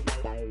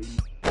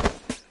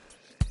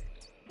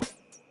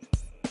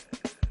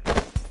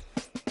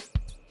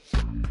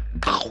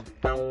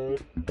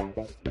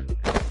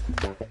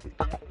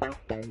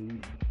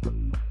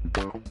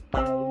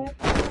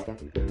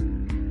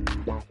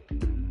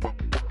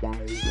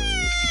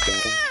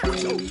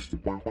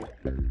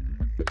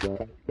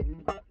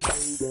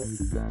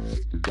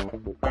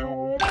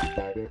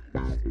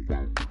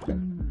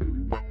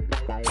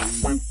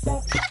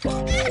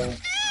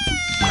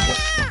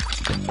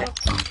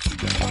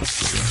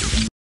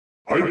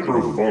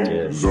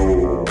 Microphone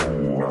zone.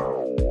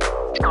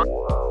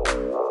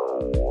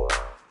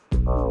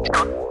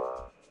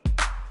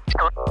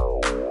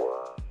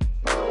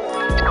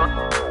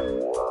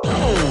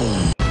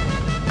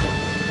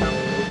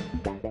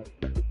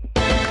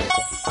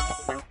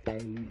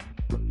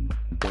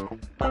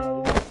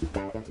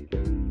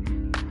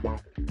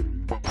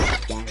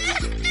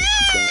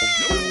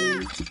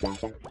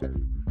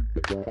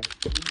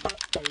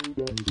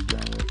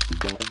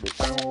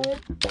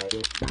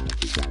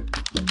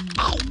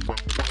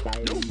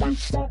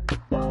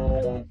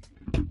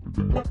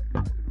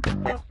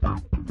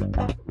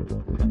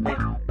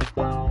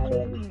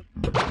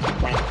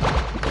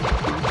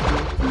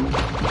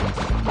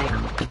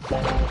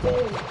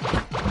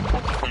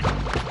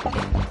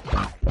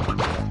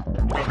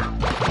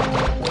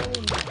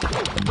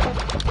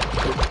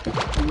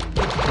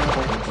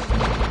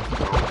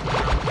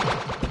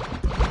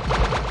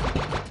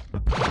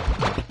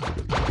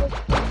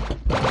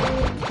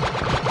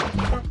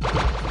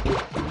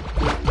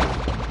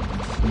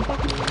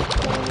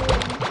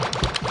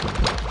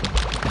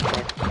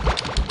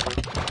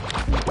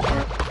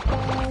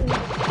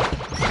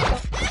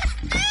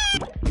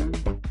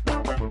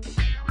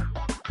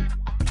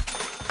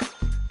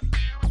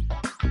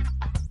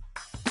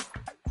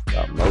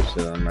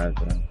 right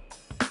there.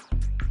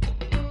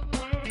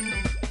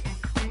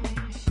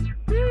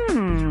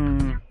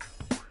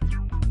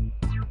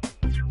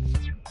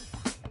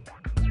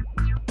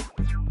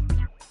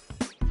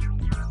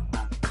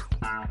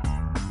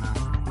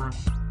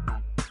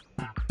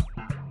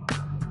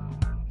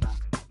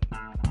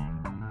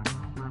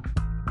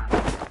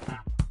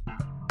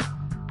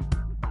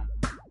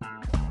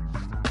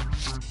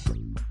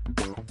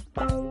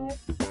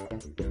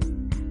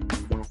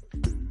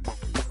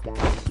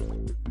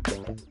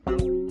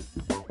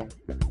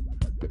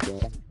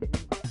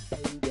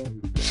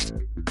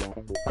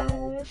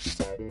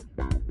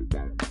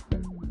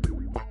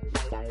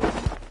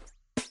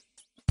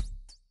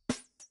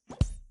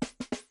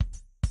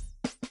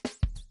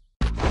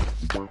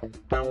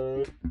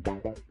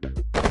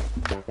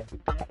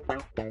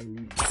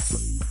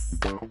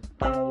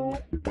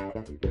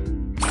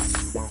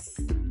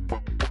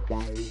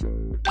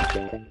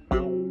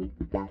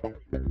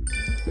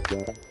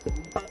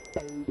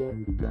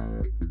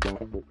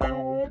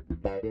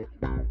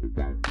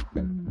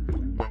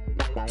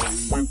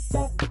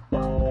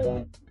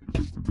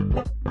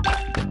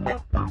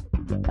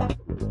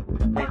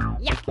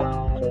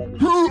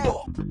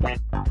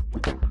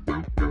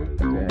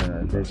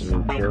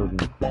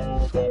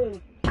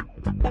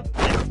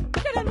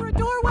 Get under a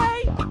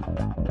doorway!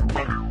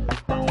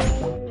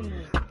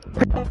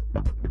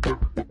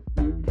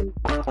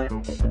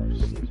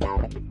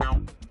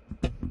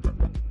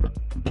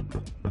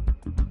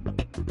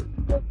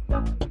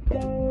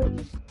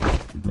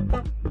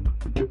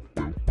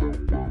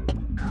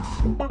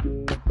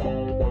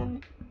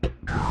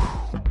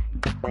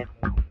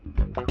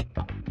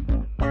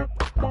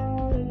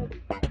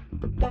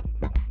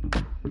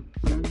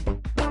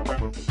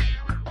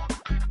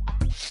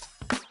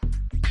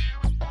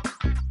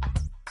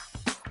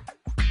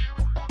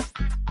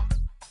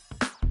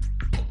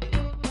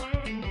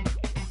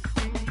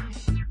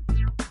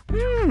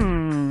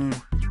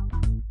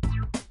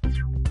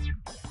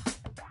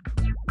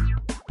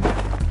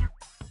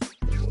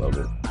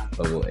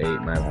 Level 8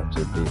 might have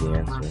to be the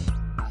answer.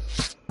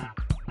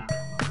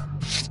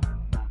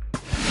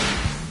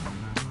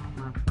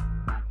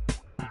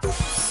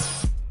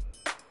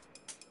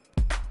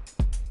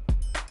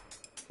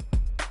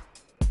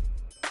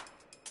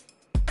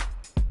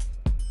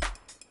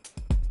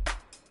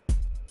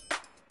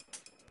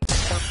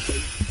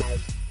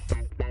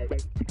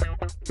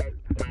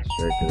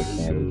 Straight to the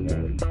candy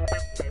cane.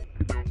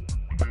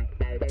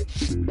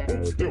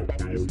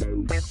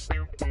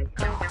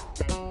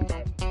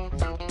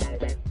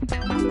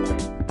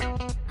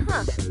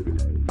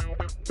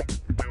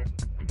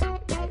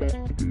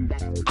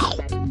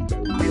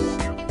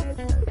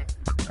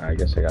 I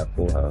guess I got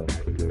full health.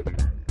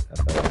 I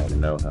thought I had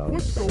no health.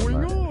 What's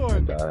going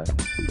on? Die.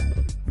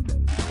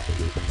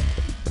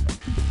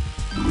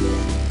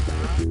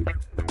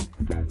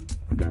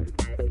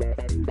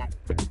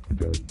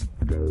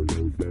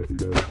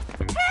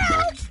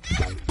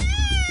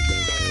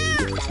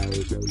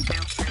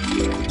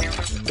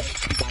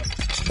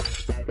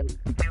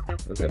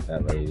 Look at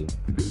that lady.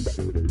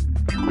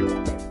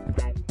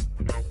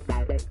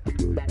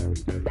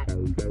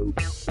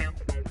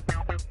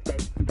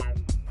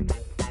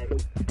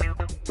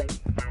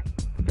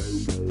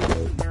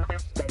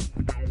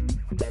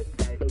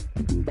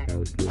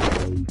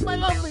 My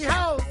lovely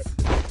house!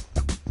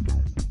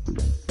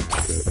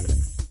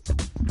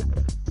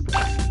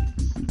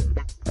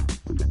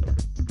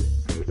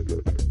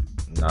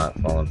 Not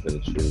falling for the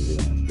tree.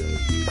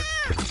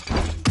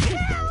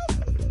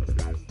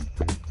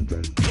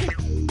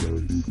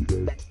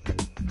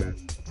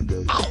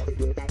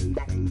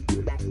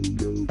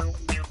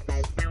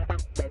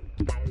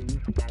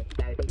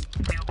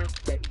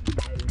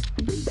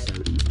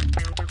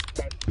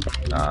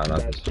 Nah, not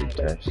this street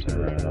test.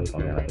 I'm running up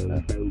on me like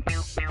that.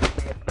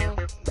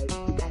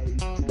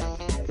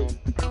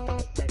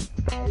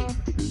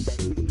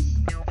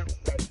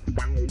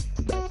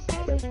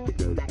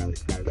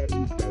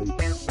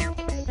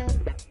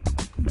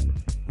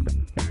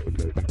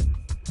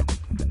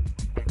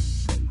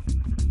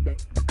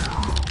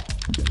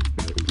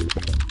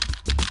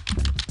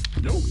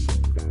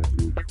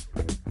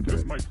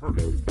 This might hurt.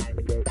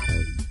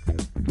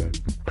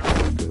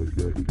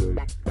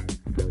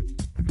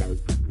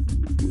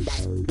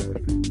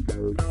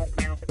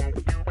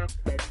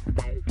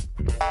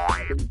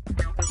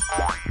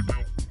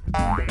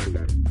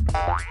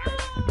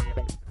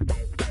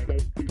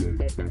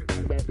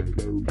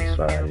 That's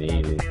what I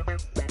needed.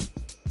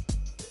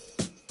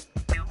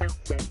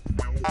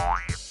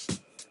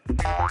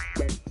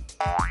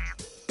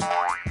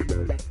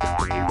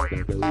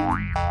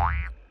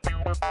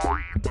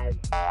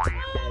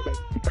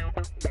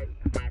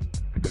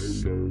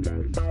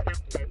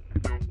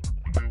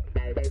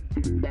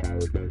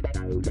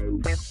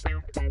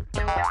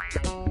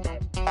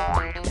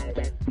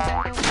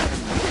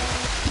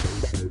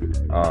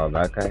 Oh,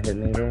 that guy hit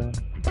me there?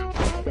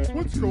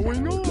 What's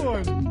going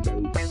on?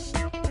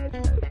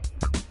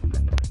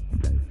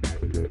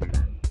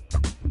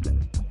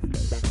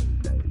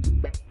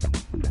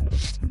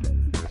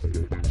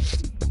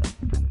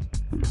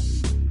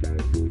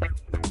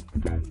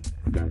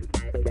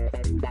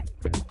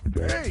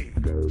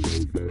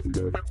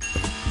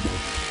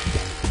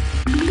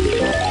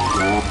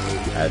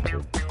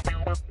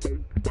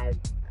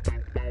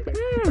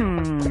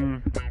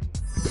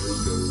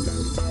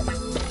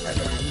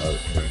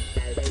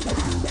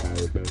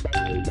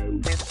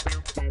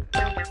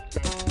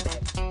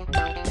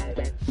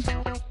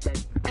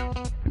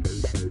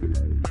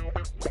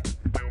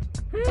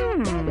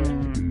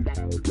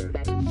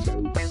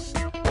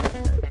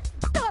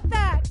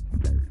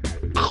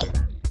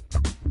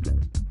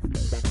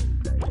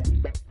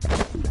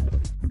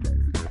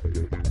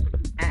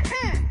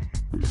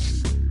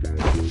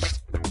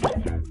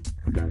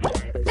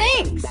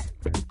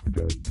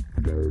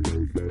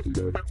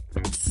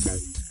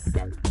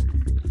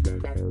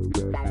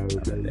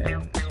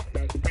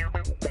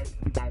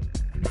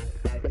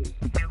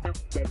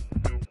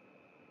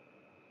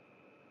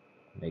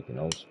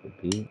 Taking notes for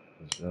Pete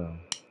as well.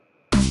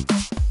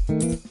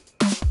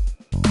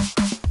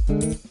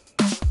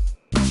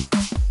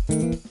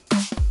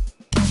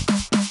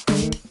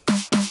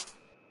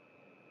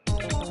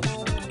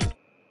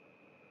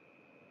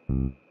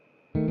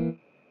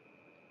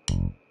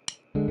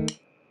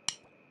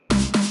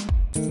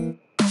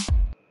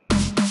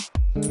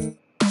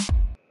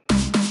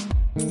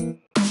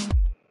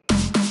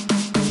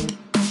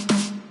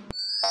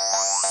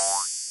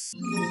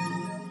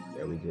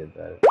 Yeah, we did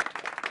that.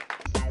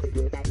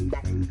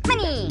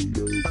 Money!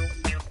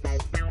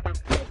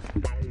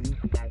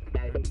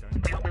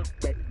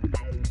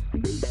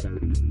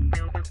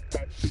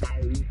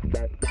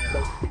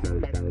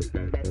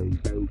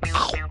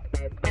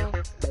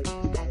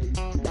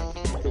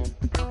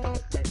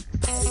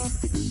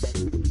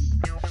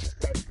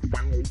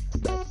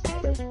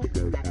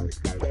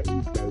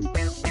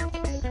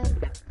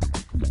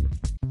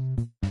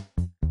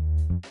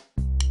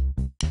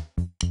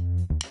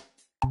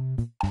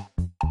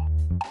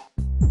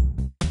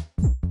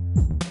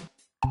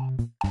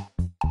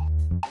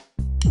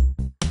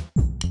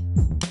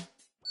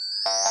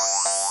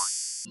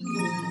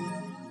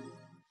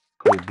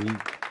 Cool beat.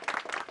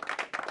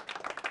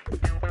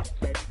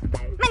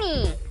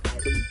 Money!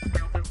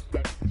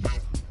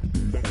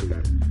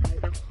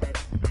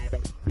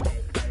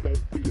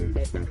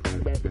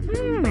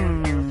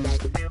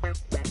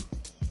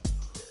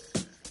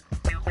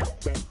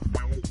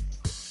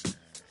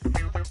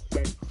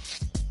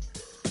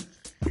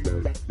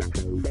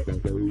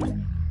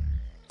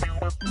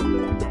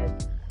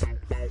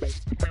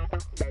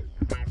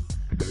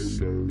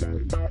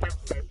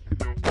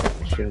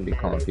 Shouldn't be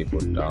calling people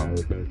dumb.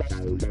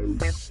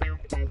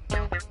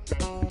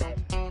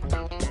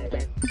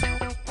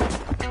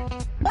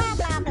 Blah,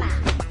 blah, blah.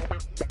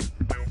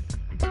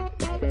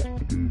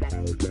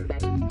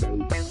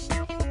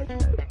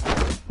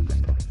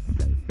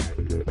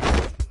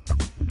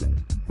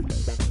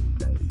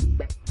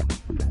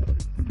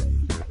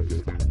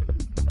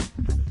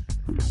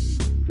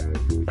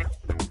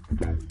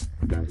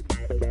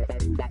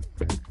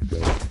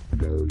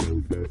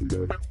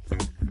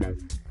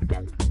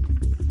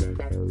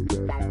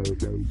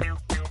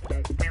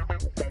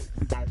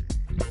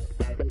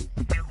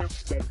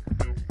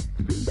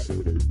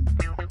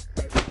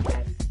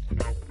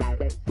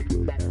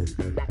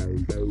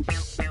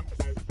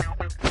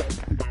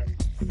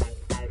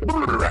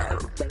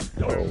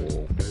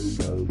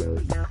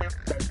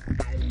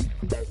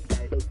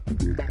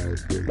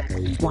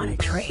 Want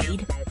to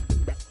trade?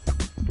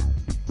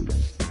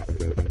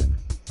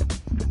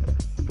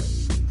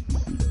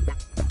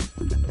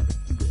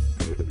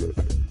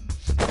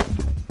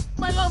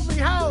 My lovely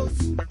house.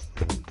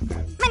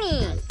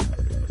 Money!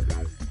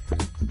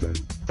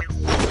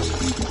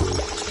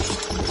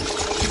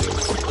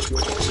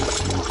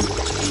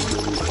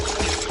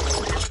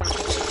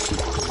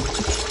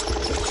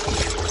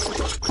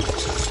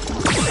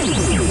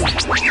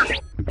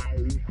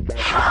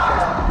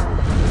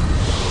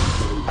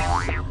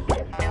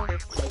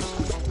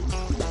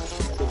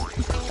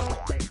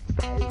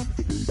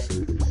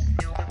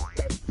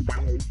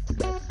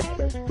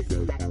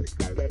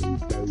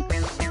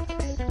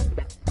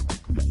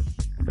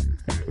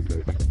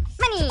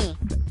 Money!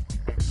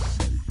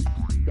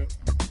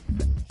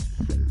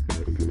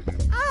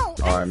 Oh,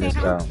 Oh, I missed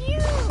out.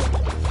 cute!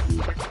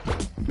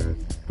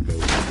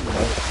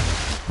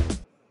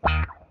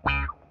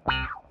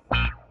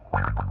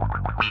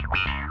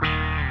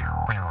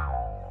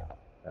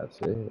 That's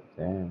it.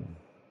 Damn.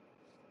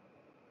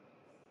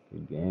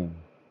 Good game.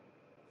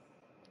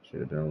 Should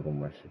have been a little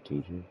more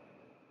strategic.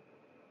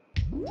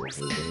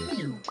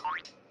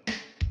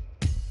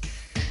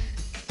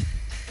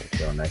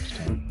 Until next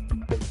time.